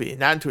into a movie,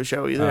 not into a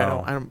show either.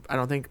 Oh. I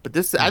don't think. But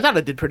this, I thought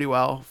it did pretty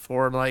well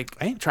for like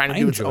trying to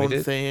do its own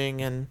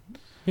thing. And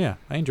yeah,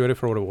 I enjoyed it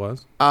for what it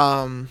was.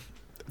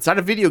 it's not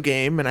a video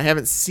game, and I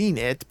haven't seen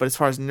it. But as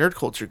far as nerd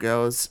culture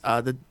goes,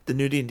 the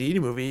new D&D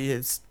movie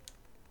was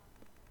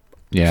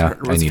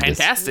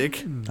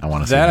fantastic. I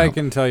want to see that. that. I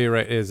can tell you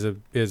right is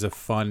a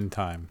fun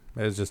time.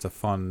 It's just a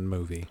fun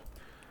movie.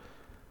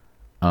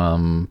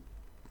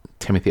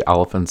 Timothy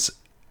Olyphant's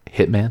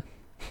Hitman.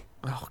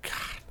 Oh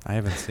God, I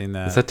haven't seen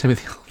that. Is that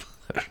Timothy?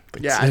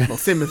 yeah, well,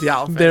 Timothy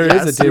Olyphant. There is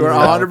a Timothy You are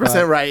Olyphant.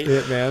 100% right.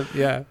 Man,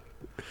 yeah.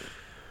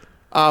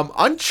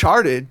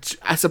 Uncharted,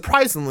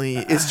 surprisingly,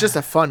 is just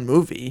a fun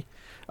movie,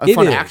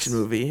 fun action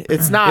movie.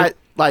 It's not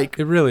like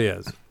It really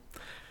is.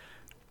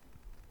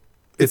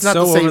 it's not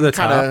so the same over the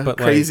kind top, of but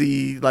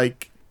crazy he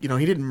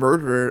didn't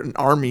murder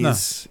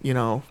armies,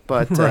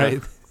 but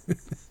right.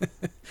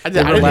 I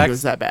didn't think it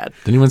was that bad.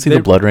 Did anyone see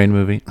the Blood Rain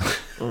movie?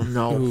 Oh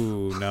no.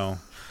 Ooh, no.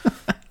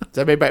 Is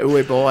that made by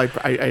Uwe Boll?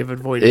 I've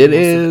avoided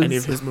any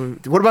of his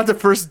movies. What about the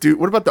first Doom?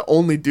 What about the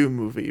only Doom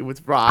movie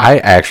with Rob? I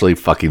actually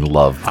fucking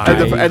love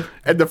Doom.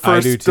 And the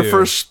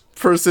first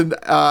person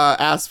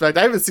aspect.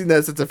 I haven't seen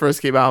that since it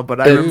first came out, but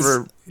I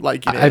remember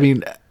liking it. I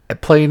mean,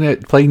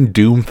 playing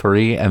Doom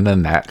 3 and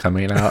then that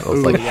coming out, I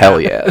was like, hell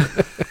yeah.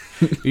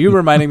 You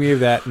reminding me of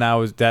that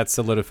now. That's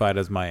solidified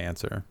as my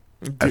answer.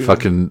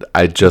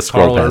 I just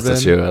scrolled Carl past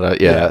this Urban.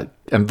 shit. Yeah.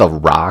 And The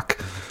Rock.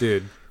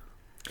 Dude.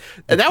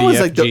 And that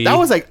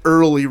was like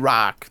early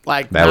Rock.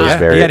 Like That was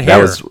he had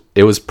hair.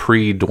 it was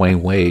pre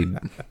Dwayne Wade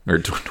or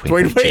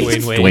Dwayne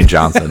Wade. Dwayne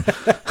Johnson.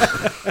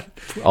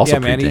 Also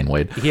pre Dwayne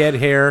Wade. He had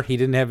hair. He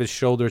didn't have his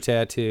shoulder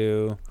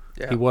tattoo.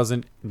 Yeah. He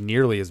wasn't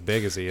nearly as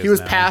big as he is. He was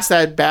now. past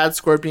that bad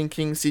Scorpion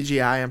King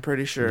CGI. I'm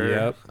pretty sure.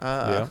 Yep.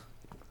 Yep.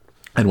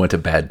 And went to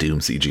bad Doom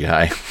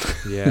CGI.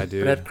 Yeah,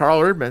 dude. But had Carl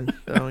Urban.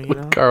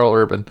 So, Carl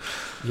Urban.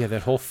 Yeah,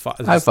 that whole.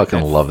 I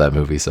fucking love that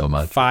movie so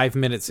much.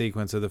 5-minute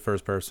sequence of the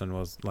first person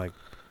was like.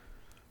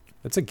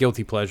 It's a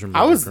guilty pleasure movie.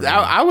 I was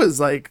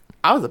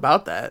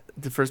about that.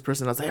 The first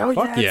person, I was like, oh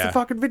Fuck yeah, it's a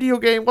fucking video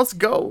game. Let's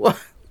go.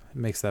 It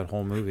makes that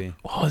whole movie.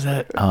 What was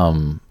that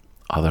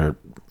other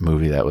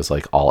movie that was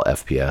like all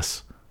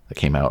FPS that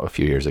came out a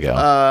few years ago?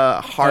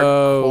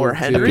 Hardcore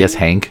Henry. FPS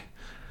Hank.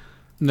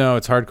 No,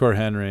 it's Hardcore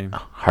Henry.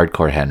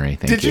 Hardcore Henry.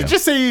 Thank you. Did you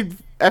just say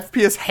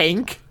FPS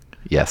Hank?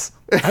 Yes.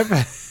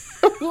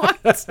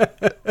 What?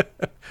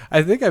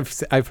 I think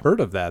I've heard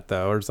of that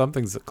though, or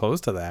something's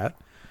close to that.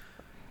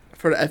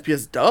 For the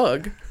FPS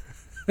Doug.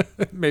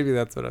 Maybe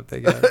that's what I'm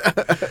thinking of.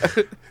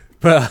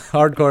 But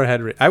Hardcore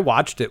Henry, I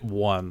watched it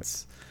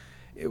once.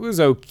 It was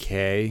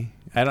okay.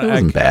 It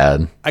wasn't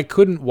bad. I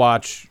couldn't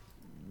watch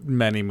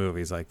many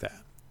movies like that.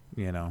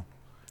 It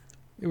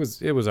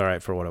was all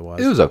right for what it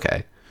was. It was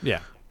okay.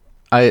 Yeah.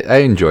 I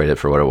enjoyed it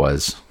for what it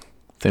was.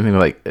 Same thing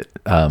like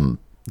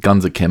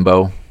Guns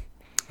Akimbo.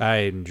 I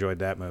enjoyed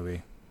that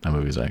movie. That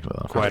movie's actually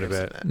quite a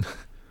bit.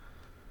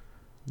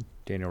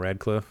 Daniel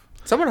Radcliffe.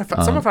 Someone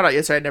found out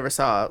yesterday I never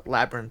saw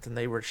Labyrinth, and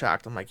they were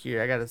shocked. I'm like,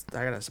 here, I got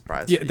a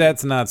surprise. Yeah,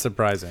 that's not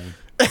surprising.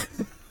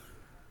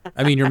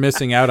 I mean, you're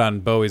missing out on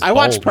Bowie's. I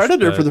watched Bulge,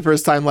 Predator for the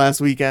first time last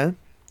weekend.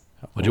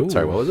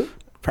 Sorry, what was it?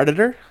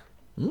 Predator.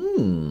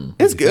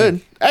 It's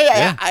good.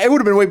 I would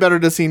have been way better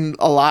to seen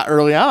a lot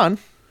early on,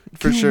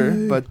 for sure.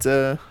 But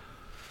it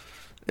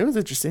was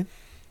interesting.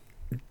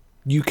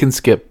 You can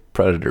skip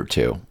Predator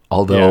 2,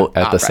 although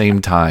at the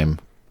same time,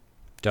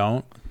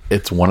 don't.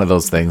 It's one of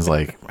those things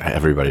like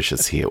everybody should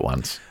see it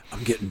once.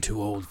 I'm getting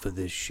too old for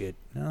this shit.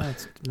 No,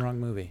 that's the wrong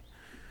movie.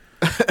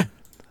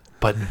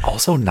 But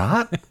also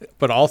not.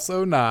 But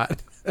also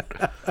not.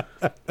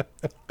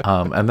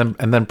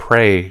 And then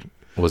Prey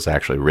was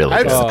actually really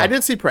good. I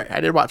did see Prey. I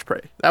did watch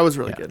Prey. That was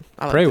really good.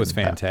 Prey was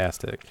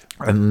fantastic.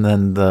 And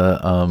then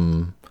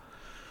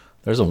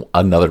there's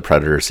another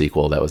Predator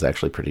sequel that was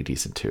actually pretty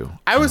decent too.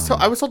 I was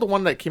told the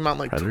one that came out in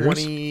like Predators?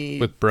 2016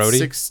 With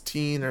Brody?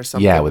 or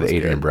something. Yeah, with was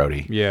Adrian good.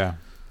 Brody. Yeah.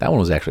 That one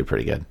was actually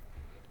pretty good.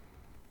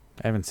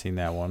 I haven't seen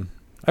that one.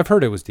 I've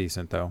heard it was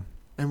decent though.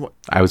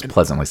 I was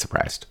pleasantly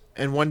surprised.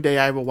 And one day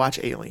I will watch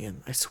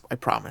Alien. I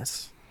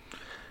promise.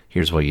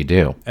 Here's what you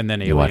do. And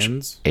then you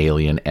Aliens. watch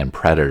Alien and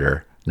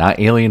Predator. Not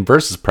Alien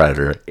versus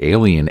Predator.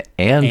 Alien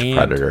and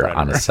Predator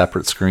on a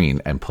separate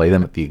screen and play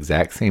them at the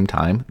exact same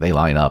time. They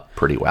line up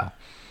pretty well.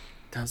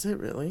 Does it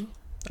really?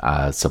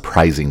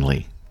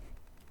 Surprisingly.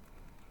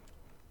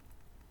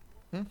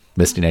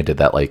 Misty and I did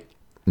that like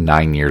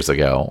 9 years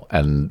ago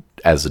and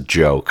as a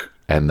joke,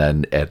 and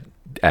then it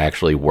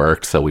actually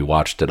worked, so we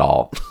watched it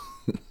all.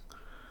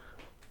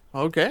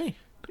 Okay.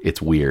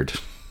 It's weird.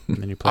 And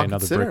then you play I'll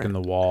another consider brick it. in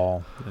the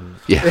wall. And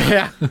Yeah.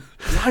 Yeah.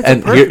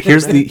 And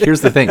here's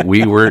the thing.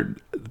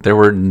 There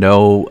were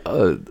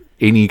no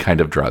any kind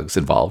of drugs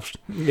involved.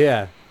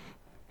 yeah.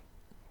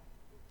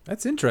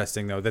 That's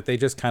interesting, though, that they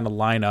just kind of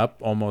line up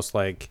almost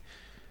like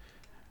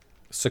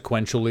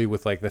sequentially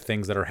with like the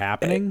things that are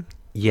happening.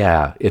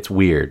 Yeah, it's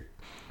weird.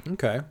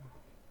 Okay.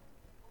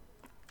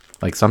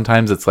 Like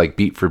sometimes it's like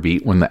beat for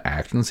beat when the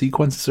action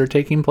sequences are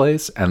taking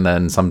place, and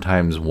then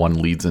sometimes one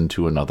leads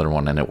into another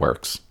one and it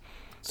works.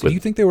 So you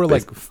think they were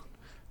like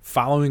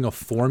following a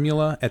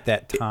formula at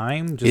that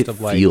time? Just It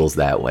of like, feels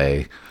that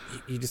way.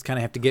 you just kind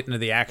of have to get into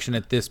the action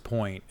at this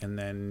point, and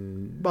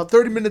then About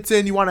 30 minutes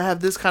in, you want to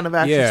have this kind of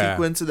action Yeah.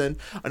 sequence, and then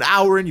an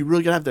hour in, you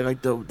really gotta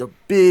have the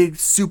big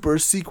super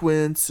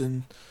sequence,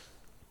 and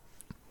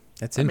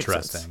that's That makes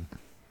interesting.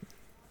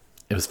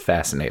 It was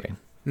fascinating.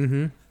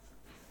 Mm-hmm.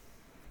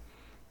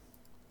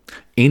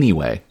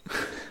 Anyway,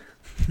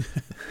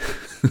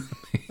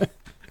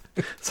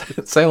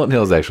 Silent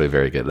Hill is actually a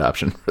very good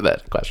option for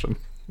that question.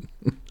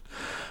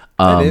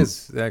 That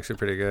is actually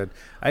pretty good.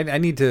 I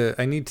need to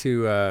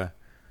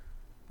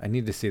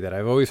see that.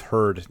 I've always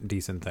heard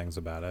decent things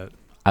about it.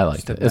 I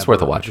liked it. It's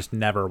worth a watch. Just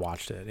never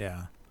watched it.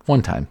 Yeah.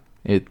 One time.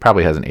 It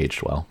probably hasn't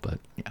aged well, but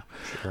yeah.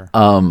 Sure.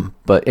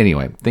 But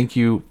anyway, thank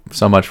you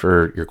so much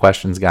for your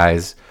questions,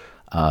 guys.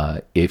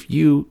 If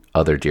you,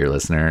 other dear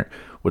listener,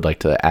 would like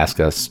to ask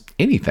us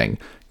anything,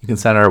 you can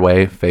send our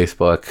way,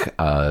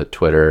 Facebook,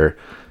 Twitter,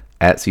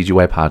 at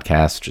CGY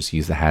Podcast. Just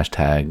use the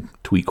hashtag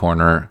Tweet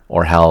Corner,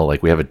 or hell,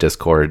 like we have a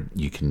Discord.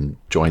 You can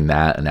join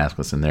that and ask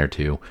us in there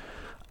too.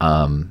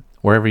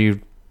 Wherever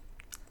you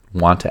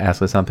want to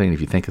ask us something,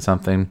 if you think of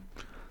something,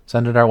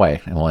 send it our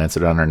way and we'll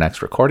answer it on our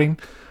next recording.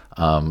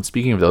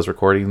 Speaking of those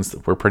recordings,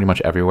 we're pretty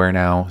much everywhere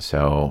now.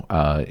 So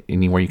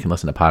anywhere you can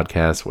listen to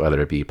podcasts, whether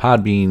it be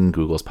Podbean,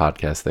 Google's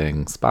podcast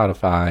thing,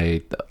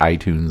 Spotify,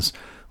 iTunes,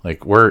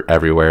 like we're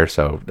everywhere.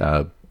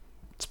 So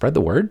spread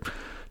the word.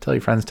 Tell your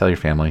friends, tell your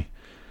family.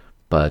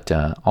 But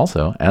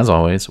also, as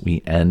always,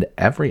 we end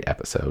every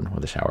episode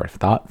with a shower of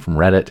thought from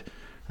Reddit.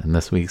 And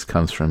this week's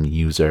comes from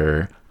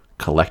user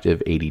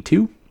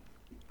Collective82.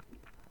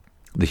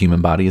 The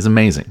human body is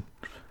amazing.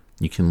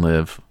 You can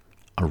live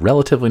a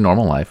relatively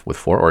normal life with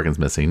 4 organs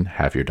missing,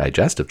 half your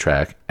digestive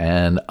tract,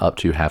 and up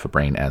to half a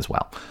brain as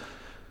well.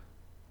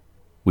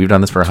 We've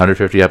done this for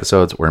 150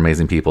 episodes. We're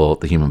amazing people.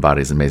 The human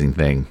body is an amazing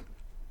thing.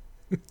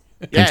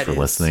 Thanks for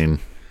listening.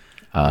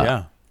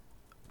 Yeah.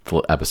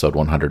 Episode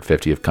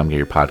 150 of Come Get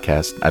Your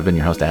Podcast. I've been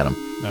your host, Adam.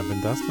 I've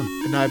been Dustin.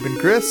 and I've been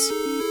Chris.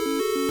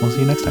 We'll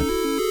see you next time.